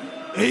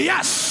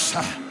 Yes.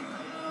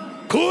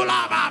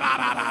 Kula baba.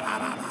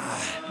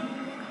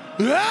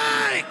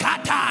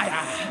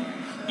 Kataya.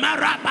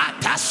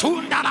 Marabata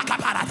Sundala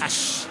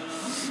Kaparatas.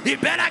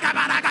 Iberaga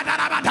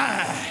Baragadabata.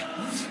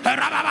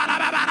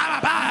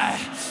 Rababarababa.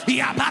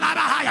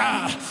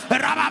 Yabarabahaya.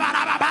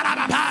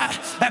 Rababarababa.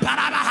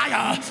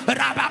 Barabahaya.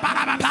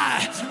 Rababarababa.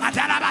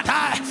 Atalabata.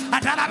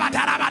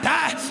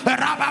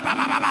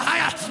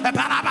 Rabababahaya.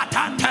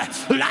 Barabatanta.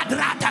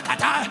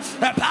 Ladratakata.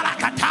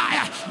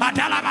 Barakataya.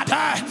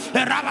 Atalabata.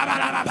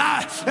 Rababarababa.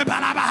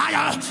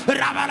 Barabahaya.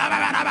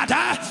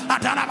 Rababarabata.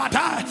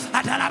 Atalabata.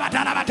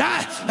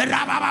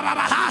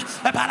 Rabababaha.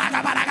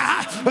 Baragabaragaha.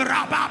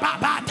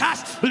 Rabababatas.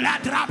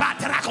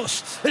 Ladrabatrakos.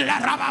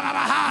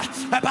 Rabababaha.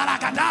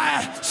 Barakataya.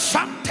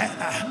 Something.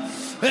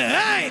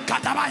 Hey,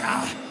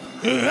 Katabaya.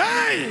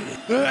 Hey,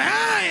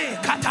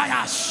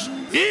 Katayas.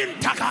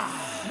 Intakaya.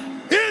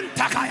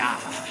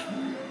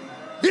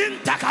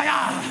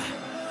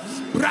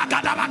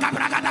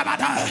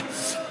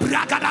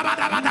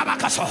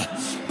 Bragadabakaso.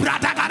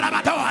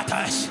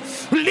 Bradagadabadoatas.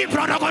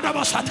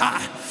 Librodogodobosata.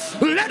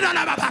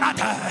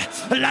 Ledalabaparata.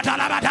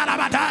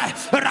 Ladalabata.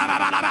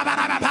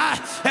 Rababalababa.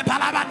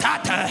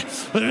 Epalabatata.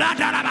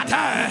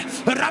 Ladalabata.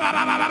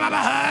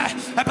 Rababababa.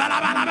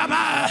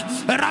 Epalabalababa.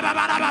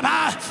 Rababalababa.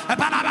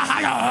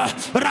 Epalabahayo.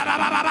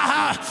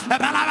 Rababababa.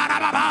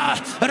 Epalabalababa.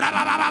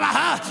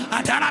 Rababababa.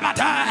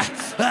 Atalabata.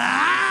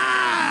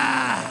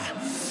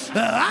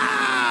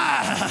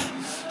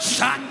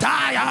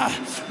 Shataya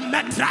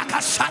Metraka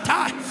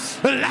Sata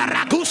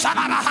Larakusa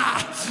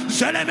Namaha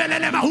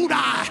Zelebele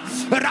Mahuda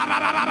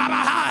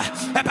Rabababaha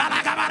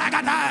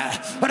Balagabaragada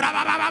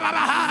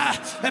Rabababaha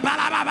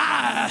Balababa.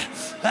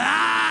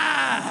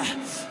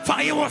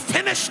 For you will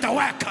finish the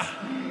work.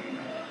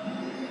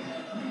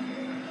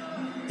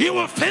 You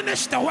will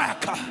finish the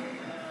work.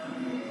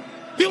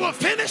 You will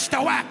finish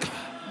the work.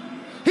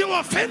 You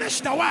will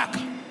finish the work.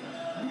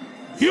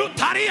 You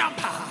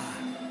Tariampa.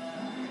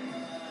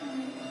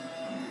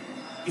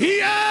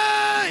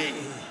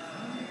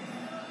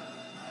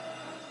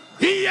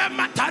 Iye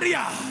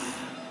Mataria.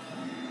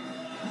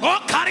 O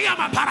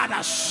Kariama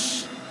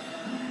Paradas.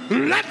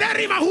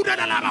 Laderima Huda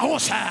de la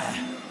Mahosa.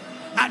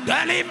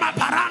 Adelima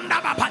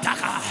Paranda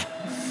Bapataka.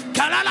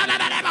 Kalala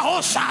de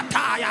Mahosa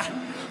Taya.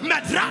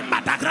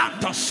 Medrama da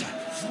Grantos.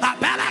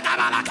 Abela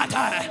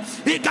Gabalakata.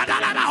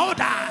 Igadala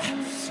Mahoda.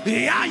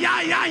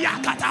 Ya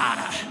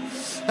Kata.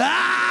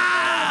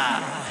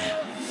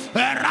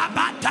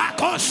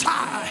 Rabatakosa.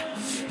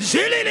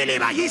 Zilili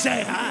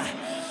Bayize.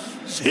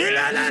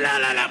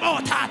 Zilele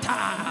Motata.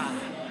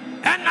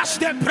 And as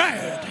they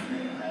prayed,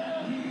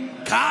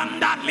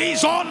 Kanda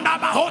Lizonda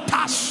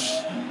Mahotas.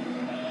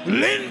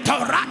 Linto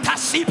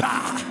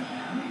Ratasiba.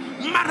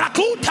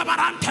 Marakuta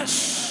Barantes.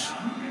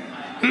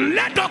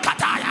 Ledo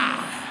Kataya.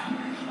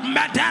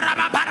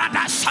 Medera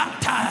Barada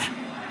Santa.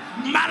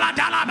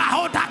 Maladala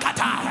Mahota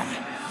Kata.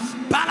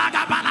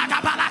 Balaga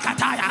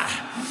Balakataya.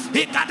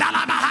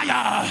 Ikadala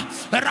Bahaya.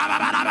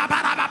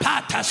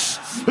 Rababarabapatas.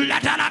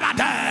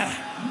 Ledalabada.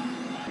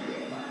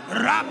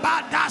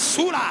 Rabada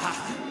Sula.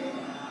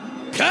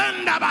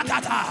 Kenda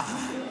Batata.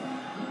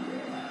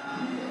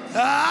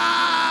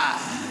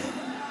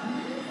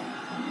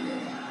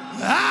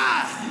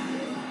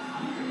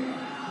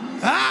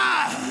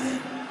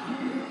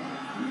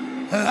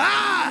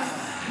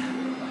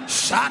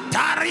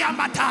 Sataria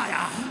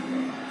Mataya.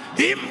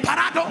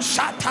 Imparado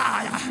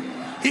Sataya.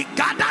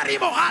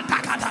 Igadarimo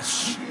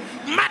Atakatas.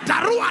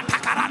 Matarua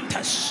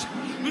Takarantes.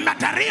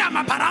 Mataria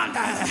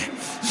Maparanda.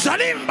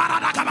 Zalim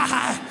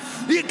Baradakabaha.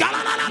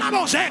 Igalala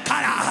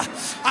Mosekaya.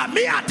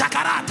 Amia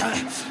Takarata.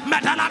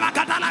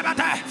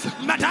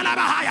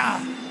 Matalabahaya.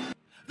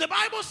 The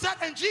Bible said,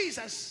 and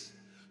Jesus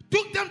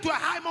took them to a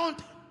high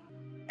mountain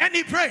and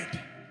he prayed.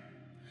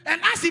 And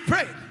as he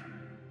prayed,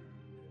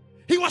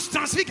 he was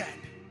transfigured.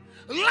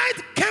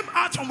 Light came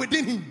out from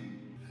within him.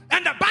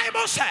 And the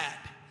Bible said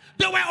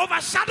they were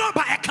overshadowed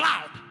by a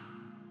cloud.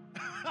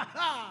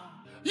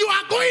 You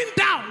are going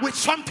down with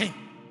something.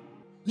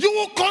 You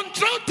will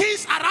control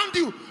things around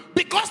you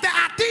because there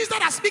are things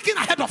that are speaking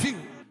ahead of you.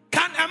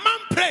 Can a man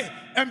pray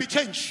and be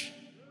changed?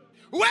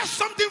 Where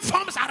something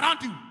forms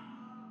around you,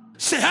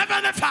 say,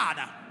 Heavenly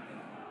Father,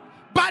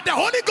 by the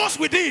Holy Ghost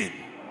within,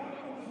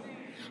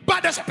 by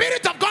the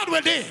Spirit of God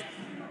within,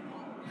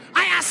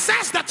 I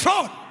assess the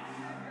throne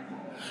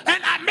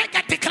and I make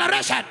a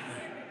declaration.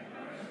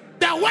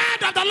 The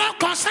word of the Lord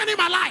concerning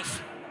my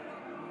life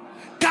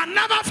can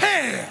never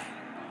fail.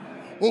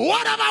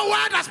 Whatever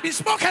word has been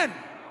spoken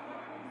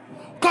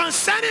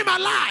concerning my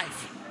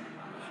life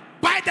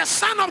by the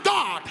Son of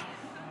God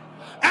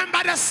and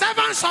by the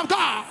servants of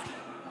God,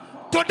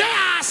 today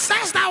I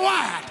assess that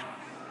word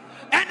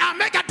and I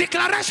make a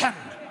declaration.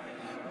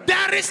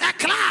 There is a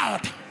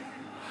cloud,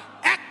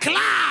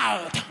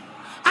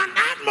 an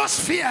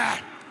atmosphere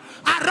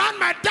around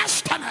my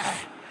destiny,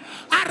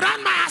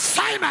 around my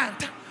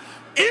assignment,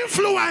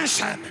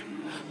 influencing,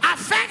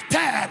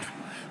 affected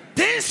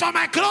things for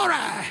my glory.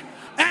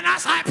 And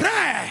as I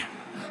pray,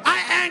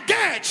 I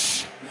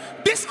engage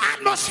this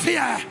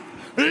atmosphere.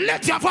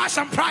 Lift your voice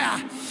in prayer.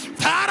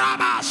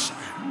 Tarabas,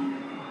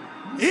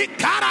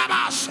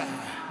 Ikarabas,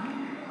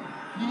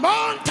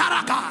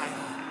 Montarakai,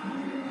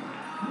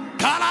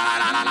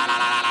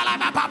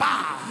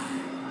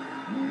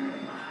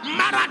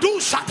 Maradu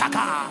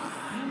Sataka.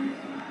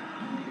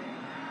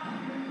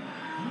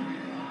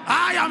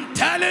 I am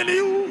telling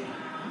you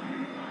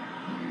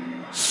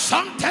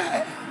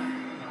something.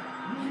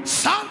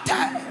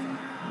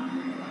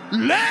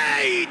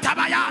 Lay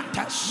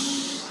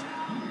tabayantes,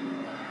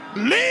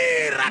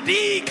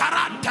 liradi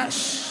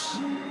carantes,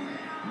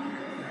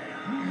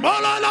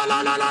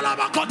 mololololololo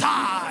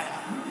bakotai.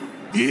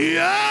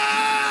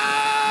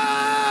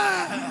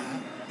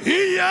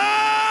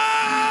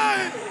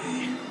 Yeah,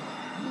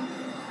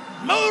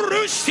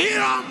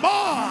 Morusira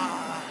more.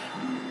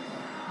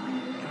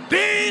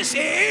 This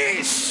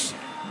is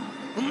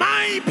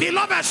my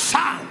beloved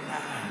son.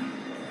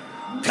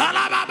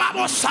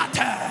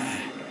 Kalabababosate.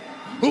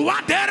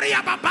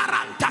 Waderia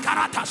babaranta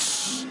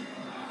karatas.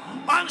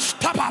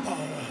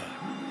 Unstoppable,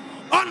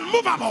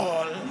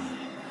 unmovable,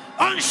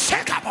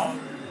 unshakable,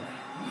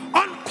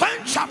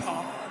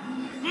 unquenchable.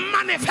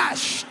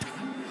 Manifest.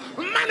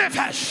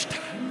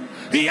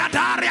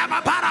 Yadaria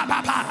babara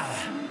baba.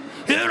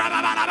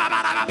 Irababara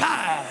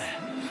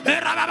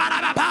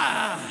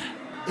baba.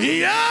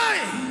 Yay.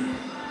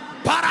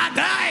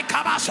 Paradai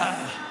kabasa.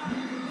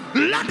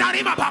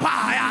 Ladarima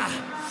papaya.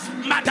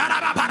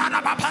 Madaraba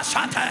parada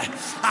papasate.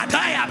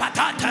 Adaya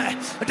patate.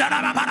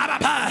 Daraba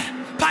paraba.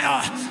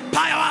 Paya.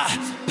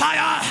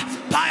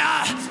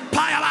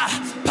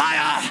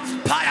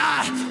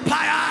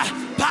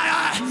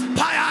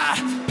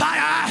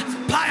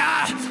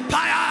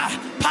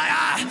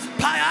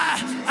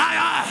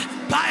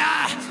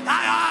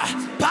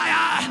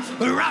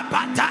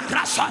 Rapata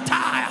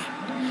rasataya.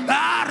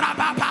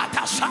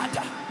 Rabapata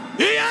sata.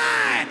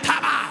 Yeah,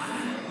 taba.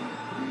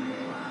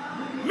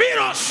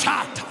 Miro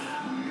sata.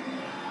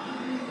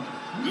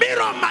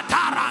 Miro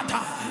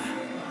matarata.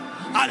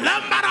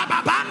 Alambara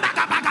babanda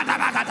kabagada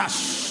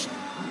bagadas.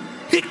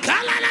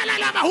 Hikala la la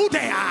la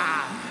mahudea.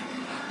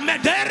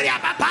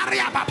 Mederia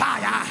babaria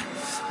papaya.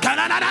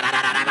 Kala la la la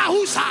la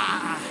mahusa.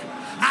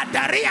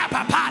 Adaria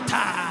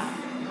papata.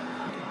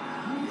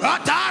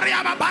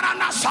 Adaria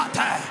babarana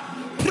sate.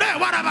 Pray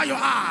wherever you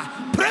are.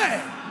 Pray.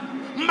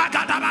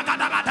 Magada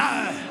bagada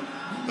bada.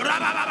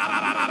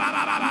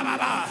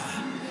 Rabababababababababa.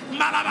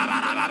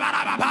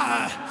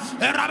 Malabababababababa.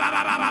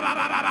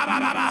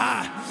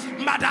 Rababababababababa.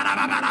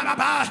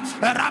 Madarabababababa.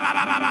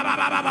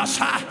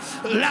 Rabababababababa.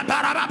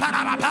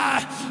 Lebarababababa.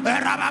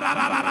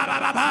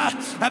 Rababababababa.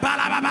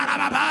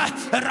 Balababababa.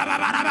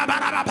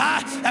 Rababababababa.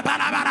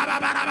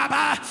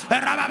 Balabababababa.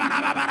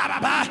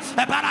 Rababababababa.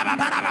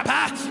 Balababababa.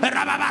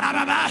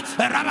 Rabababababa.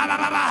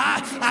 Rababababa.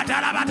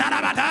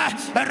 Adarabadabada.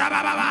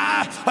 Rabababa.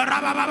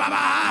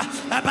 Rabababa.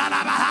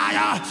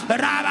 Balabahaya.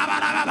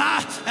 Rababababa.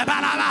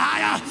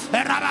 Balabahaya.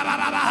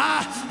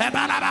 Rabababa.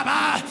 Balababa.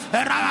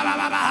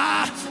 Rabababa.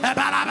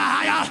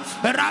 Balabahaya.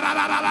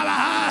 Rabababa.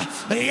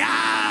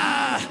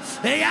 Yeah.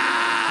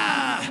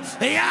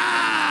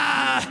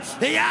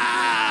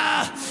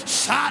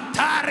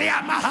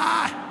 Sataria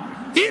Maha.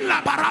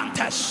 Illa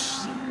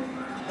Barantes.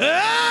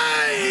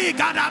 Hey,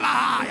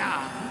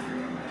 Gadabahaya.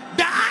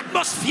 The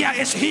atmosphere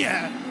is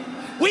here.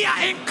 We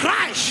are in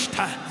Christ,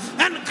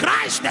 and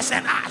Christ is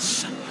in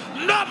us.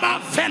 No more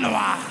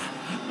failure.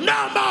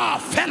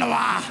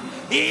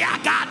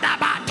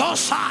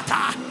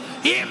 Yagadabatosata.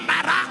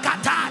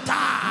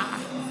 Imarakatata.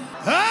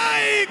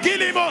 Hey,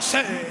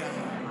 Gilimose.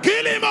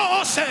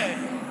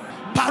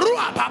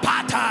 Parua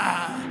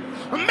papata.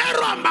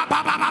 Meromba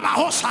baba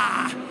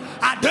hosa.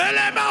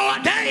 Adelema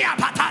odeya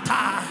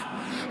patata.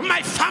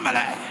 My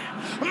family,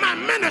 my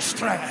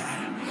ministry.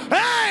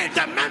 Hey,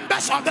 the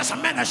members of this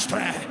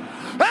ministry.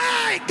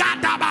 Hey,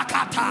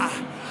 Gadabakata.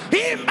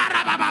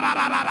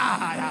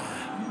 Imbarabababababaya.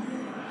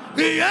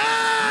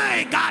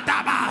 Yay,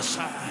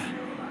 Gadabasa.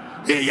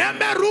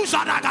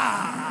 Yemeruzadaga.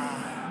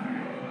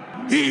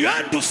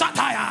 Yendu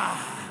Sataya.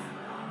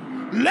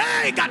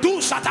 Le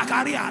Gadu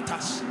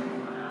Satakariatas.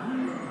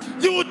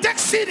 You will take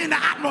seed in the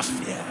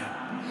atmosphere.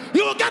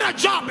 You will get a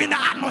job in the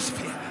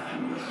atmosphere.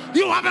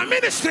 You have a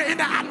ministry in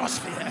the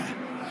atmosphere.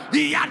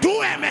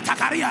 Yadue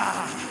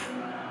Metakaria.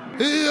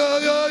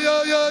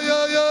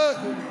 Yeah.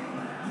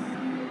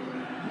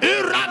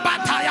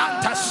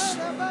 Irabatayantas.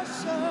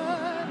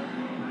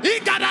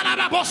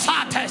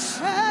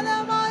 Igadarababosates.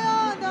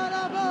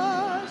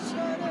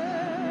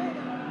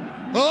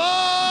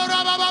 Oh,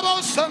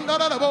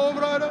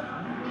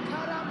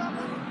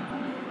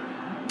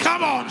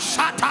 come on,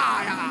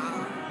 Sataya.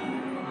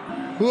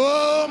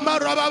 Oh,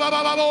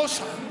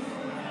 Marabababosa.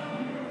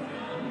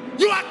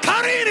 You are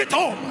carrying it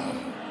home.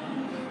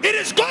 It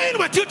is going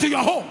with you to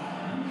your home.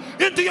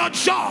 into your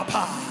job.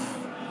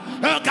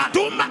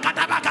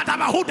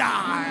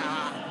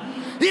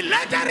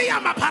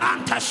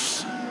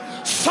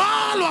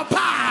 Saul will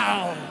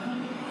bow.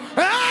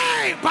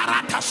 Hey,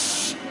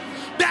 Baratas.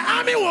 The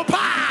army will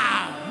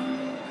bow.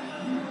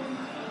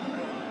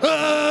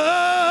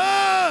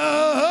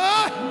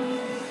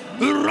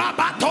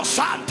 Rabato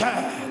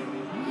Sante.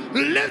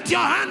 Lift your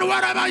hand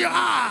wherever you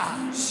are.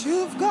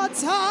 You've got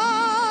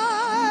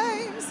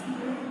times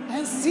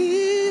and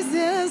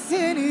seasons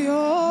in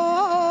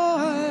your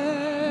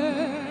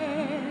hand.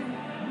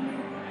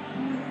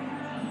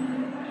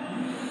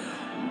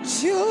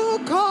 You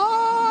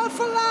call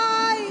for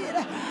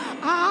light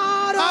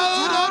out of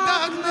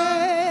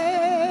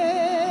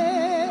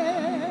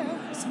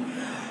darkness.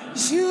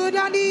 You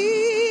don't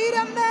need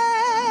a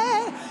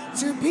man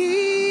to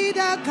be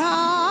the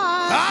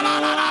God.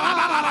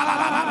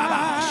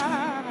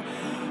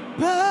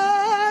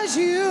 But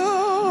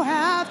you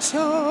have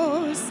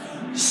chosen.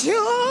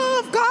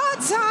 You've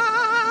got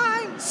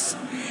times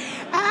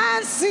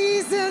and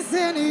seasons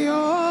in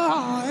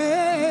your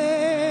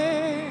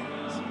hands.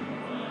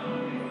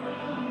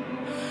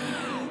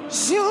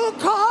 You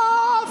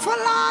call for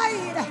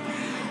light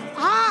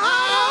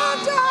out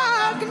of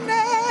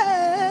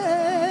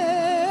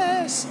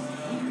darkness,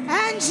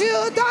 and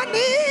you don't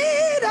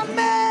need a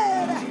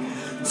man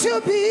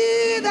to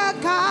be the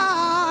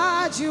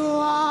God you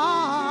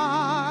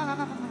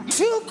are,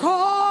 to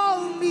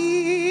call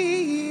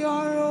me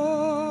your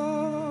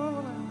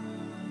own.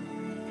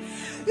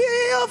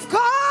 You've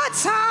got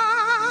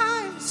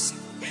times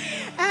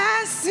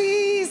and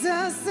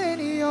seasons in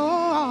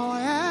your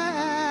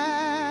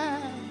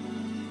hand.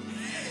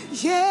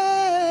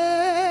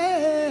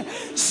 Yeah,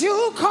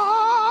 you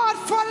called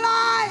for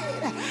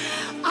light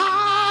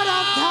out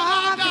of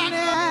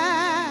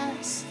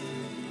darkness,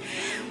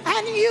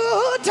 and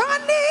you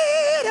don't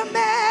need a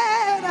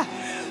man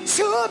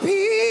to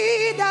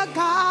be the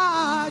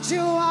God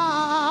you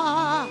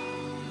are,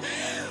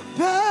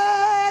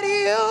 but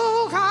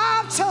you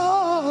have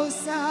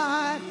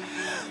chosen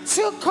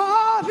to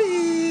call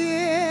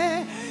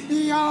me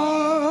your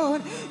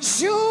own.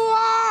 You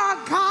are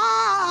God,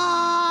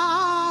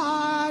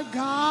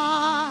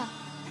 God,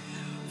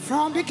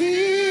 from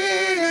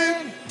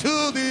beginning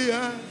to the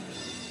end.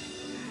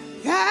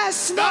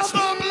 There's no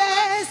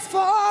place for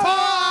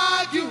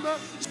argument.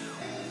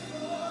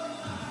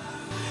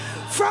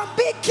 From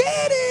beginning,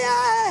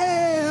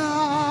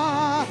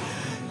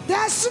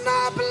 there's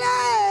no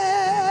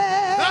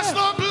place. There's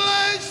no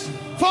place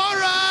for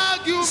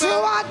argument.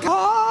 So I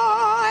go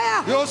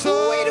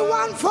with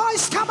one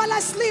voice, come on,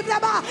 let's leave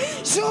them out.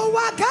 So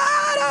I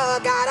God, oh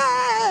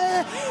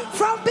God,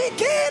 from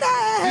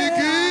beginning.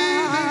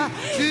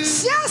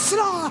 Yes,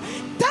 Lord,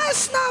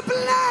 there's no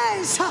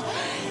place.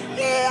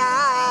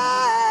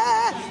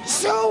 Yeah,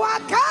 so I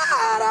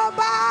got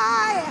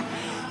by.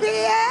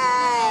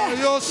 Yeah,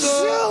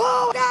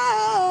 so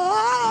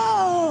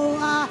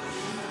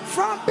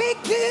from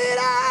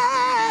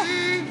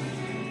beginning,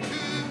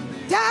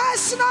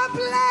 there's no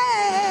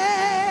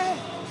place.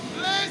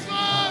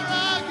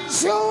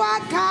 So I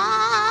got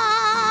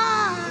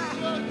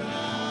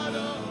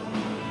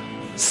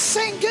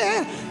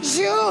singing.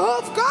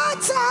 You've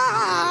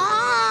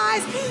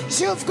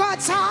got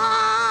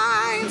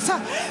times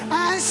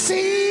and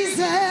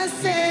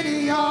seasons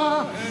in your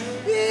Lord.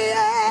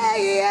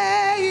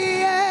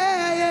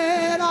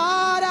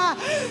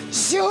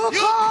 You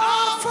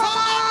call for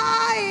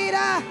light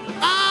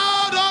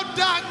out of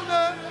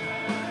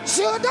darkness.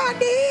 You don't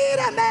need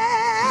a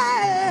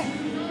man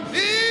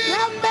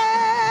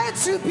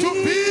to be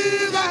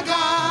the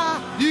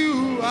God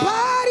you are.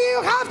 But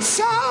you have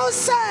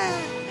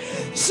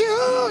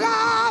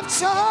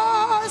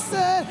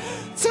chosen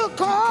to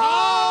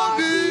call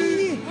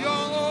me.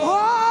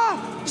 Oh,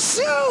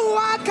 you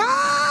are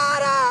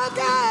God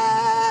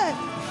again.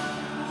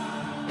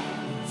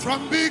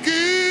 From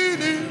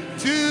beginning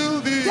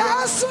till the end.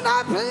 There's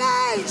no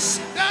place.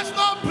 There's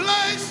no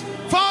place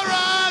for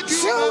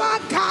argument. You are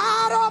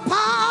God all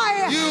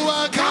by. You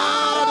are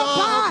God all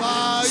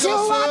by You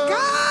yourself. are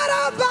God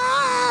all by.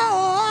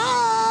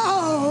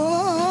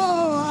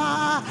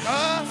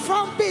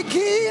 From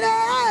beginning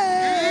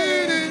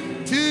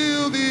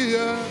till the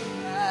end.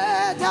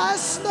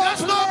 There's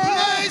no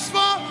place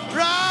for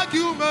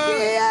argument.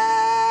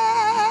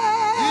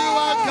 You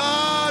are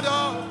God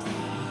all.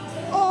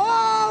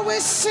 Oh, we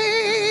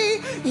see.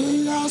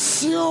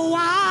 Yes, you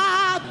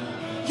are.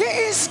 He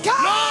is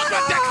God.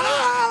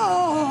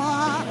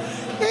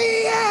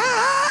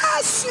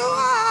 Yes, you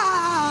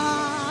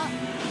are.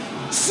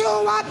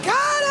 You are God.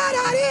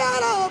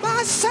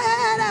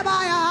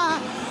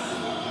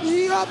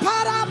 Your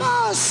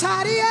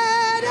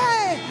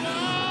paramosariere.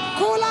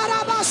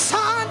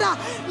 Kularabasanda.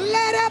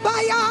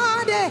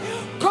 Lerebayande.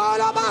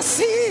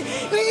 Kolobasi.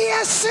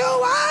 Yes, you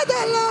are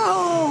the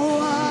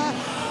Lord.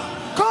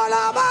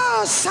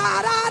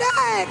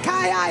 Kolobosarare.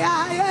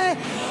 Kayayaye.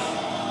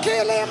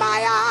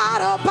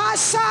 Kilimayaro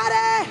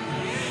Basare.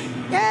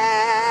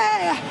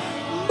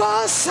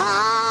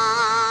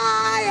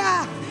 Messiah.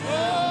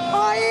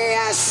 Oh,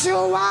 yes, you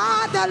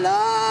are the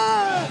Lord.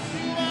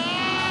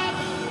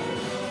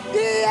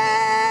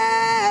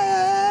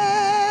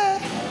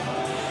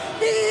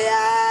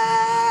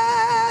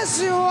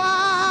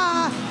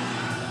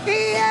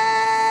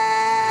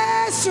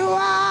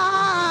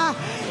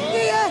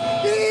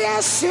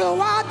 Yes, you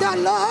are the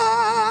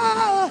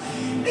Lord.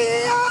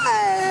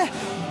 Yeah.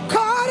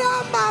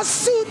 Kora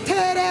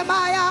masutere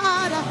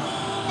mayara.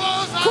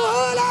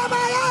 Kula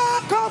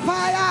maya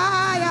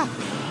kopaya.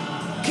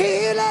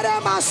 Kila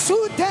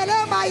masutere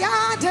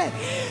mayate.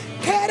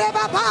 Kere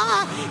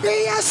baba.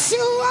 Yes,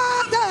 you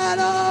are the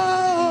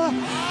Lord.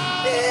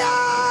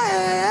 Yeah.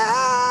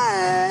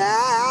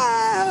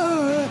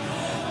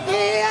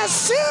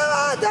 Yes, you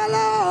are the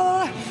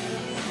Lord.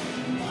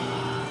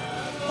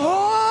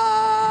 Oh,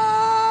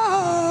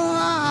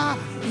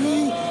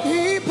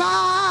 he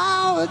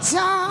bowed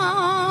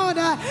down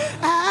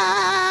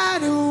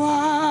and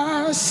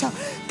worship.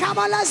 Come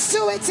on, let's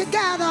do it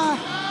together.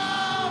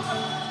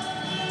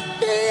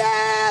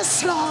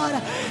 Yes, Lord.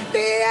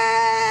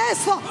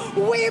 Yes, Lord.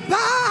 We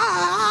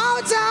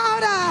bow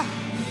down.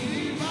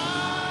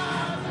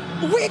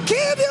 We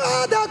give you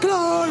all the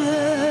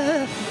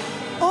glory.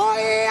 Oh,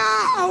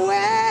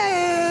 Yahweh.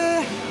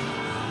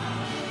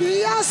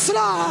 Yes,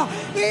 Lord.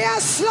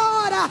 Yes,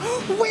 Lord.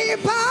 We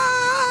bow.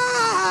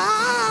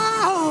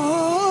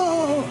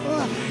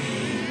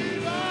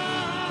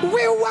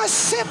 We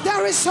worship.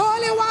 There is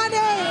only one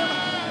name.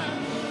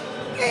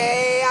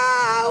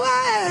 Yahweh.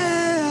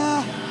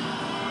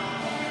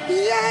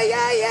 Yeah,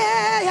 yeah,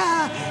 yeah,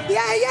 yeah.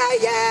 Yeah, yeah,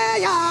 yeah,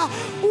 yeah.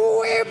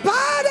 We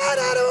bow down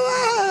and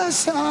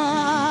worship.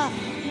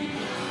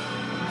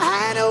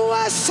 And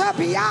worship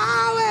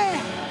Yahweh.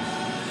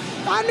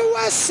 And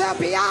worship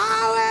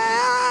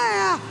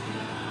Yahweh.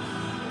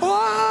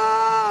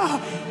 Oh,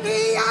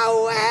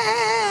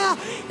 Yahweh,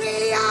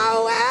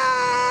 Yahweh,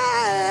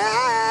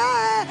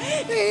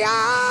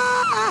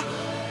 Yah.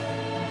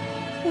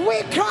 We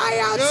cry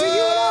out to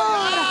you,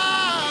 Lord.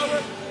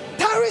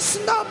 There is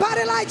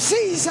nobody like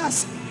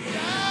Jesus.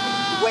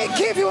 We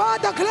give you all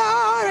the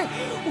glory.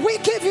 We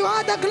give you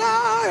all the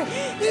glory.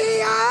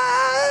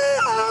 Yahweh,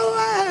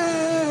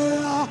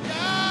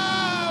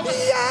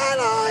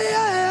 Yahweh.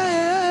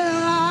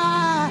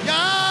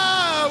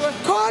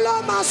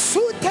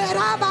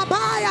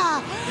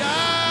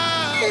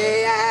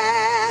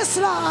 Yes,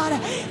 Lord.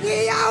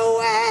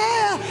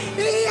 Yahweh.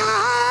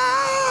 Yahweh.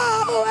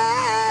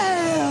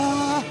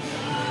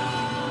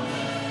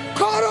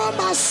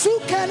 Koroma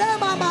sukele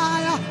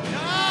mamaya.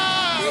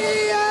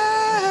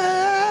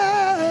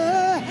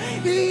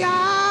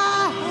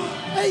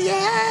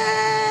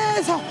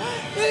 Yes.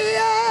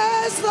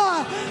 Yes,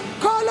 Lord.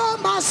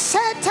 Koloma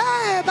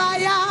sete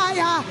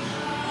bayaya.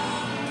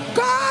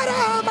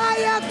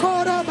 Koromaya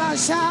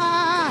korobasha.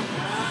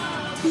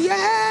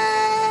 Yeah.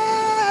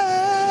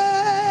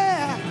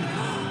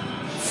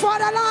 For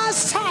the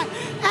last time,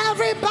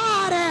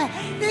 everybody,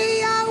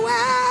 Yahweh,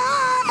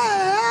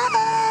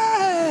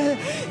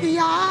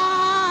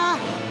 Yah.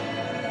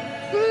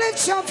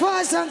 Lift your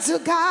voice unto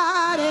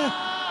God.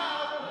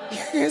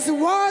 He is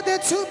worthy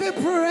to be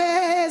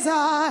praised.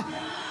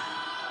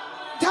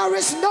 There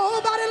is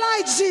nobody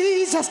like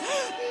Jesus.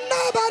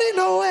 Nobody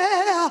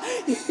nowhere.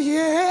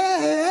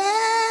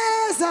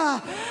 Yes.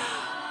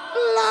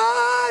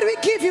 Lord, we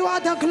give you all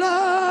the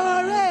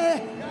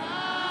glory.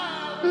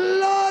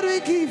 Lord, we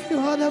give you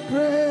all the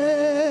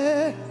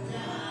praise.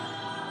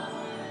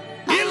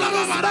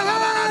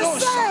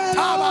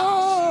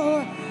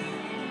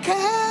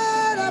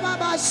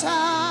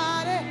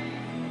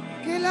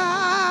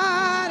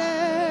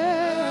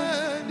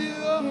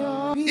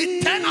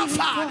 Eternal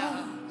Father,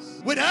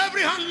 with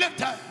every hand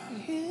lifted,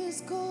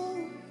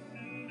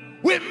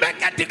 we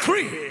make a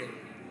decree.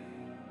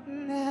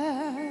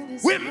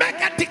 We make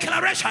a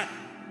declaration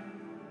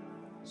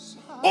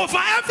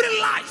over every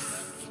life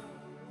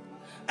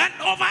and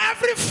over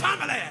every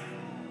family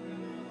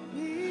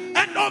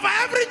and over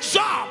every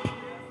job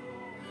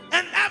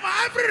and over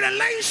every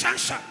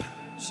relationship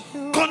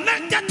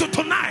connected to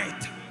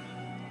tonight.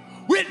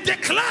 We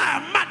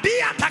declare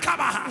Madia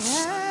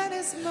Takabahas.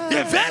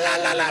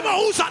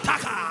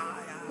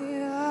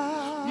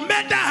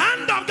 May the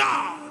hand of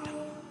God,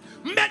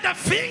 may the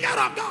finger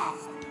of God,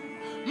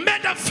 may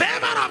the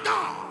favor of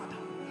God,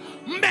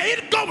 may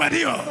it go with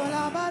you.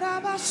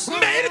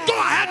 May it go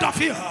ahead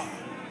of you.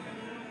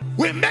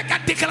 We make a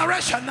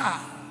declaration now.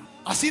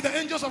 I see the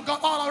angels of God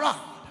all around.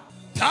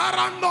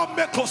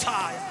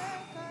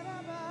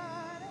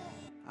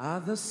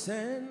 At the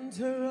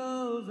center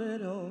of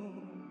it all,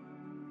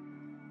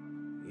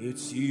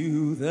 it's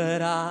you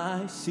that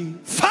I see.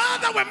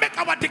 Father, we make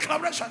our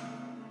declaration.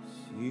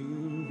 It's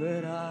you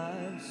that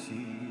I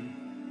see.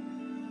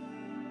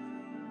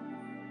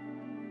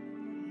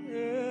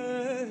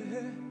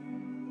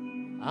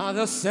 At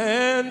the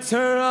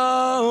center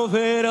of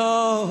it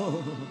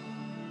all,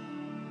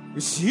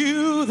 it's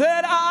you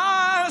that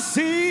I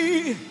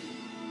see.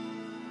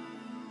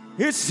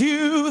 It's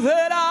you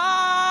that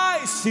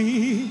I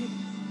see.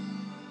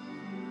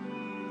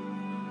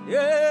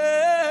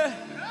 Yeah.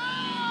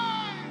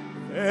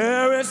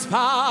 There is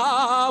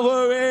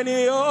power in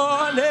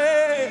your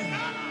name.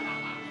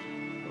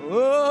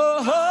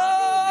 Oh,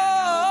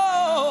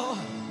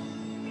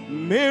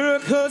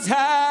 miracles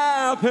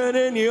happen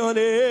in your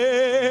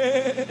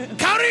name.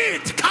 Carry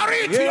it to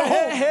your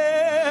home.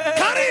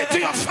 Carry it to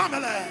your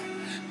family.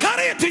 Carry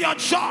Carry it to your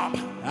job.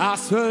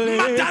 As we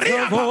lift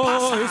our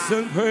voice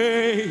and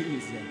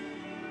praise,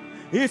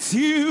 it's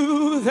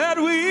you that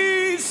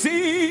we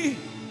see.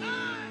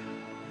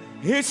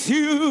 It's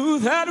you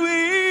that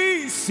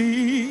we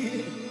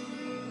see.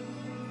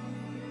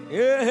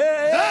 Yeah.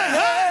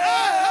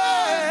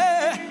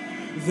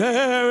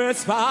 There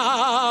is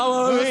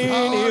power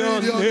in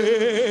your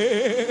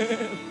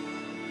name.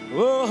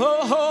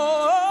 Oh,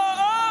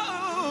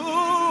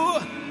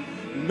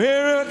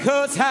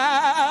 miracles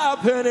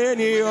happen in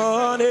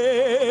your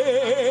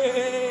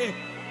name.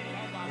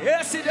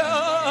 Yes, it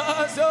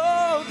does,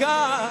 oh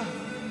God.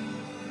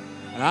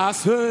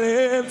 As we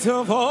lift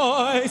a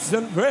voice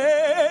and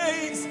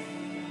praise,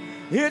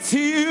 it's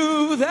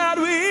you that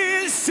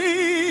we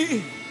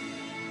see.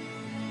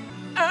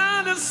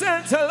 And the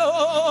center,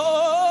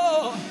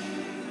 Lord,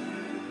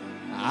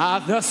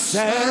 at the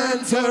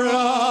center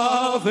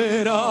of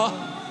it all,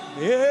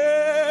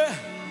 yeah,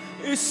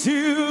 it's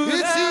you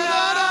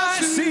that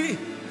I see.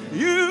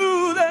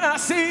 You that I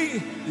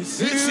see. It's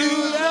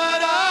you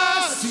that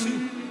I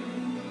see.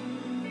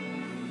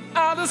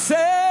 At the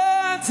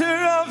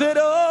center of it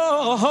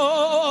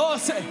all,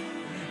 say,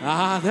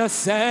 at the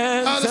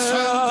center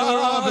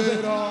of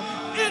it all.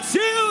 It's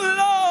you,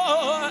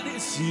 Lord.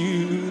 It's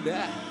you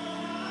that.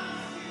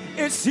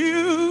 It's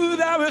you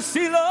that we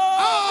see, Lord.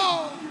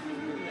 Oh,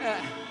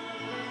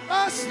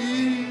 I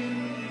see.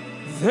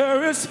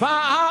 There is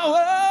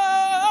power,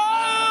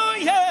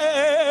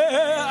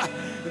 yeah.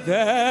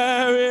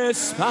 There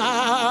is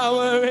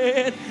power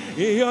in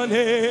your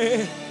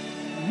name.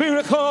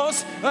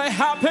 Miracles are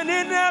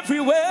happening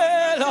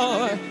everywhere,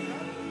 Lord.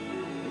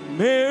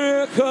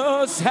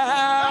 Miracles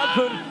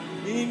happen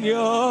in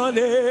your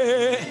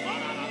name.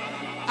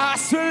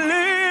 As we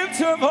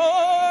lift our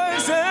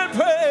voice and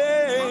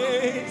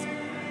praise,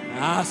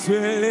 as we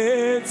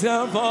lift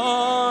our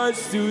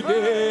voice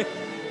today,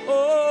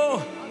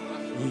 oh,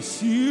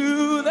 it's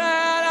you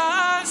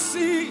that I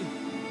see.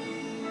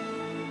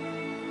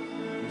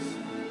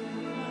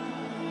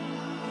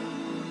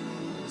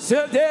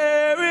 So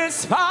there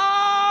is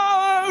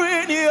power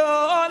in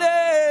your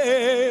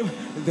name.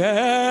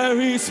 There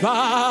is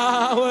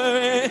power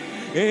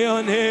in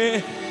your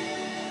name.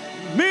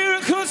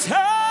 Miracles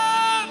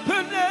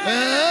happening.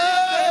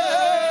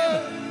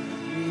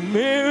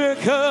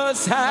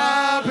 Miracles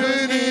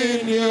happen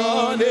in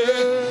your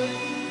name.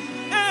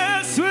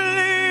 As we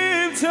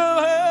lift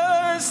our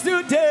hands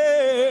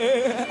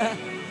today.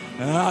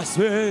 As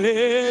we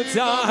lift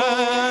our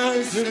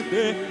hands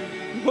today.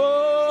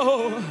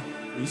 Oh,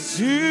 it's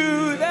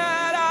you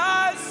that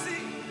I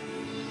see.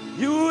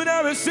 You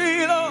never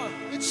see, Lord.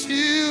 It's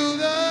you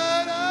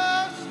that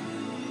I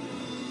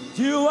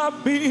see. You are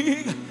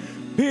big,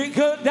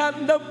 bigger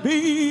than the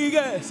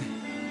biggest.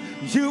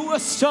 You are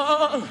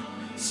strong,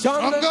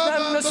 stronger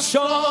than the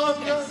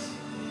strongest.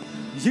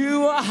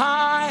 You are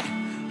high,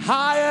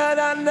 higher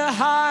than the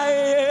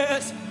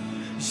highest.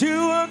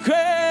 You are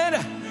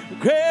greater,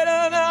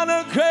 greater than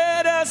the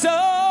greatest.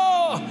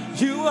 Oh,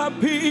 you are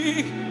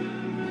big.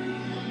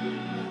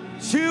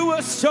 You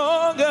are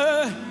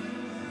stronger,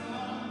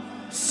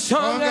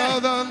 stronger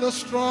than the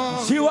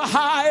strong. You are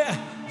higher.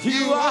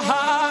 You are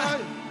high,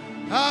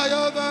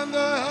 higher than the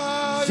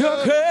highest.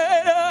 You're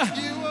greater.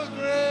 You are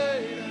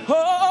greater.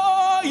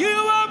 Oh, you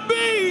are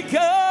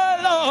bigger,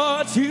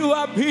 Lord. You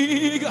are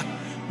bigger,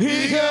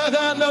 bigger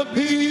than the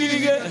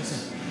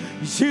biggest.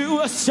 You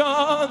are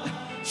strong,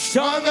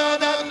 stronger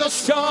than the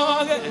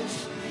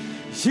strongest.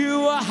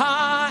 You are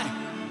high,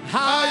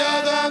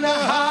 higher than the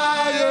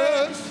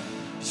highest.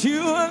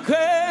 You are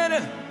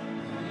greater.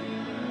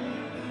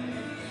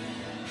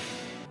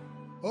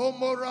 O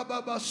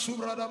morababa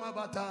suradama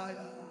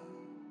bataya.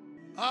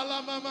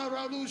 Ala mama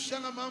ralusha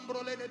na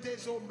mambrole de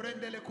tezo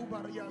mbrendele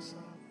kubariasa.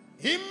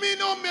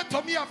 Imino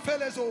metomia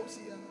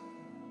felezosia.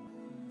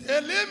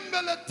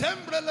 Telimbele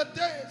tembrele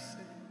des.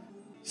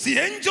 The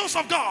angels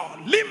of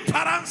God,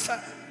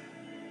 limparansa.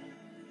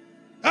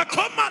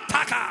 Akoma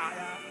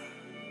takaya.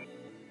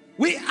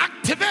 We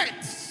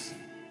activate.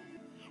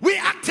 We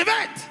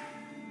activate.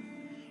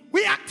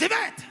 We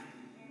activate.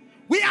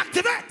 We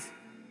activate.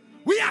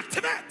 We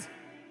activate.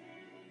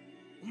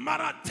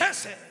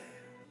 Maratese.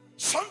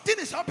 Something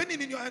is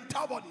happening in your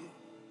entire body.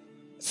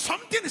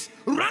 Something is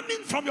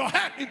running from your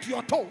head into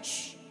your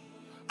toes.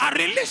 I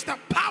release the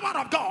power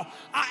of God.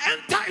 I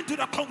enter into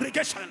the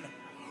congregation.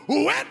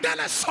 Where there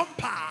is some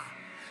power,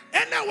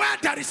 anywhere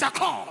there is a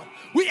call,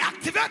 we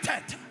activate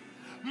it.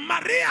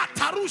 Maria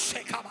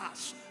Tarushe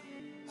Kabas.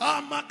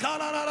 Oh,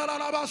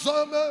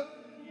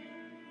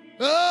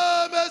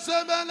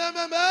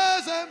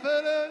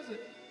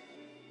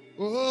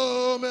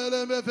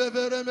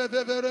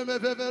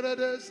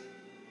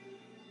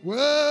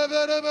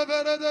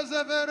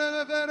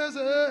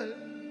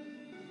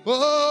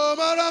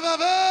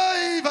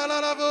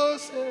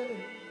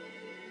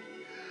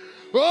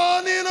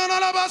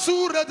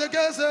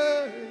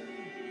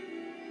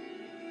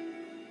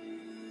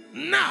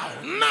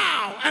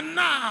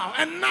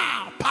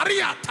 now,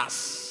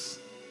 Pariatas.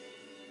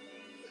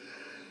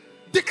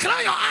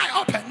 Declare your eye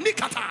open,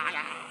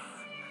 Nikataya.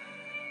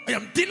 I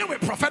am dealing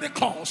with prophetic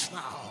calls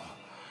now.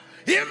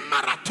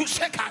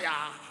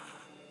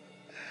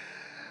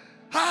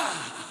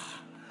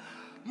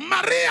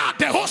 Maria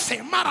de Jose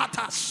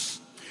Maratas.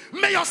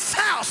 May your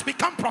cells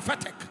become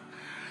prophetic.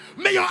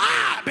 May your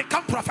eye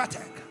become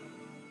prophetic.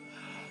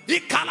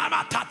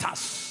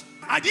 Ikalamatatas.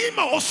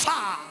 Adima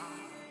Osa.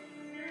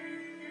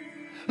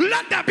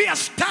 Let there be a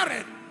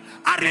stirring.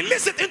 I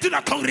release it into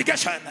the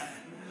congregation.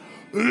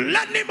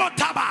 Let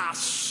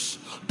Nimotabas.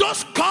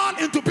 Those called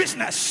into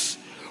business,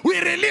 we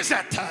release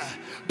it.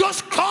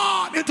 Those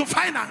called into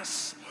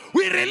finance,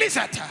 we release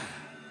it.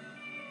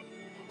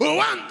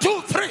 1,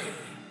 2, 3.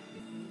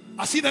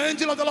 I see the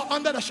angel of the Lord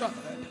under the shirt.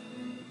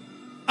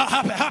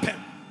 Happen.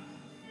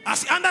 I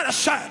see under the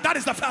shirt. That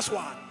is the first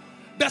one.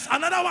 There's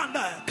another one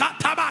there.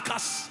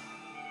 Katabakas.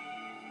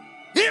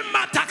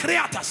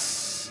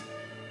 Immatakriatas.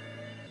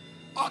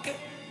 Okay.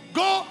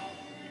 Go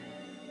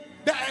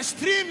the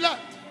extreme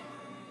left.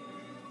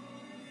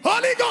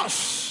 Holy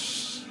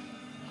Ghost.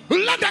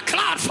 Let the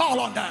cloud fall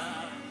on them.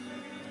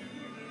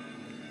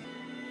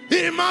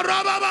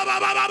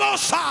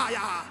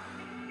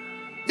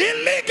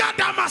 Iliga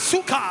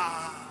Damasuka.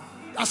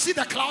 I see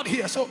the cloud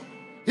here. So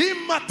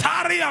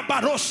Imataria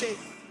Barose.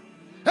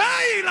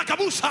 Hey,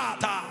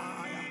 Lakabusata.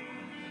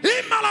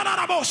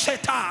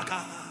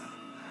 Imalarabosetaga.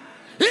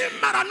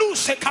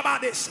 Imaranuse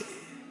Kabadesi.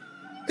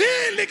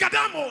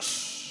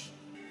 Iligadamos.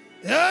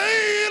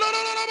 Hey,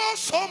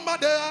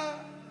 somebody.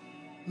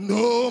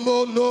 No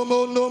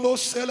more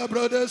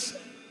celebrate.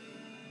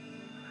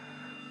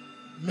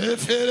 Me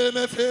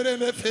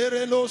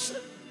fere no se.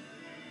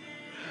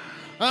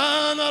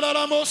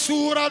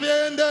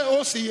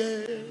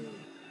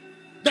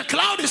 The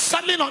cloud is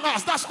settling on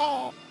us, that's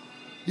all.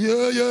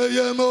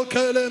 Yeah, mo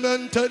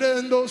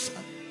kelementerendos.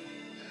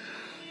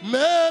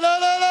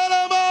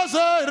 Melelele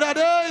maze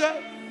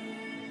radeye.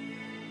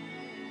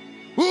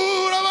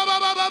 Ura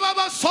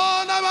baba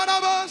sona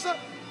banabaza.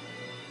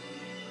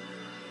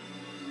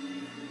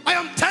 I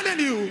am telling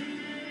you,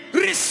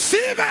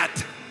 receive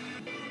it.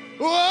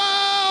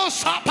 Oh,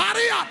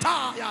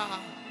 sapariata.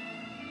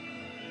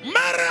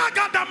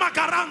 Meragada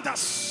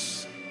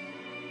Magarandas.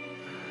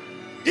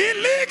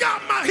 Iliga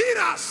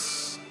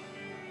Mahiras.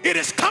 It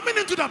is coming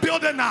into the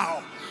building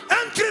now.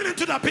 Entering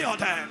into the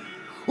building.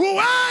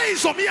 Why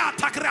is Omia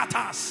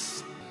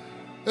Takratas?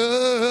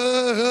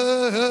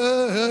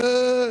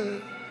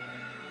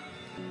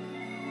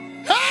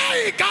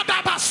 Hey,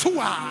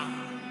 Gadabasua.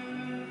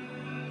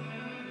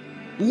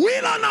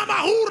 Wilana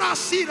Mahura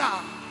Sira.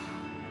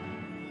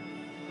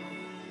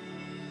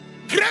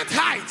 Great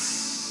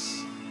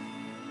heights.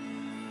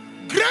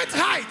 Great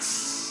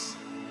heights.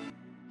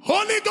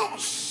 Holy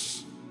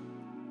Ghost.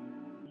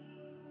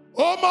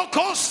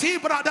 Omokosi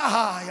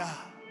bradahaya.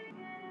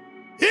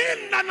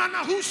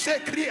 Inananahuse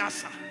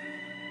kriasa.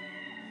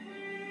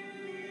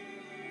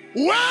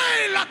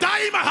 Waila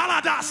daima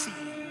haladasi.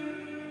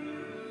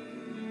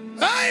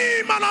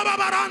 Hey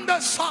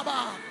malababaranda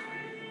saba.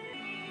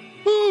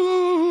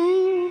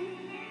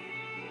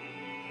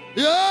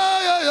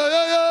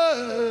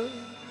 Yeah.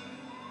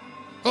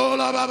 Holy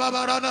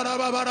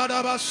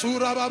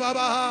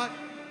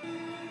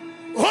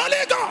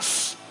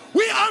Ghost,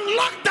 we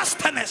unlock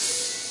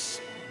destinies.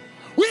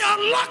 We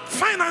unlock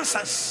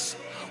finances.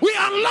 We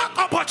unlock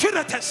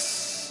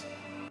opportunities.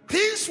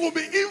 Things will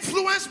be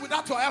influenced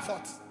without your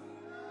effort.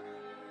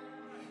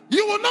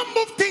 You will not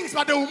move things,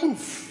 but they will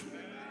move.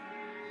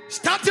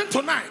 Starting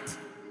tonight,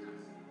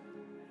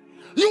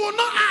 you will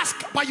not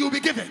ask, but you will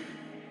be given.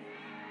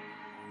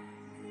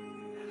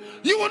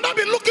 You will not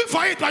be looking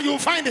for it, but you will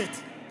find it.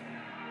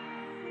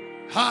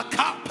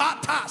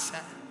 Hakapatas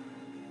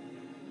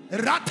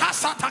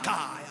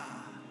Ratasatakaya.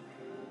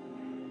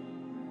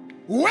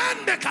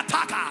 When the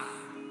Kataka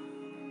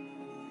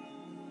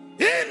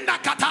in the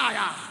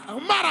Kataya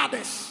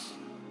Marades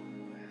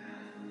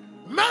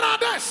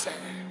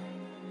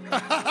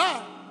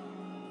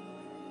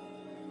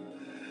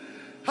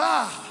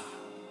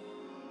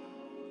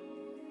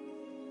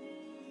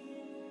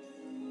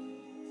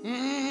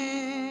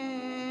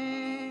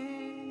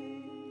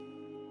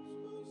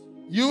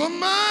You are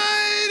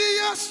mighty,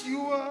 yes you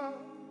are.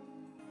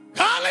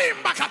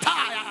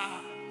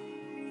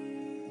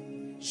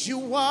 You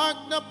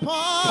walked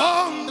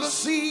upon the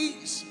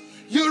seas.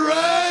 You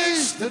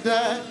raised the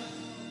dead.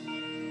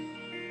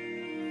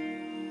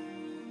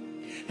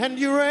 And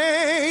you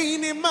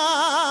reign in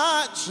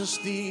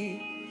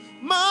majesty.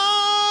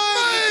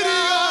 Mighty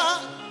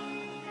God.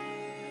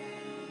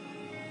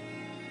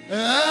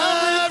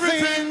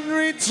 Everything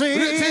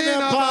written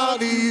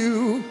about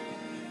you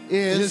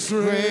is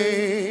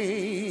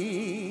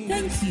great.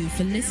 Thank you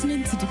for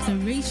listening to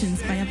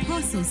Declarations by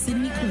Apostle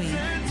Sydney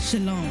Quaye.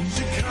 Shalom.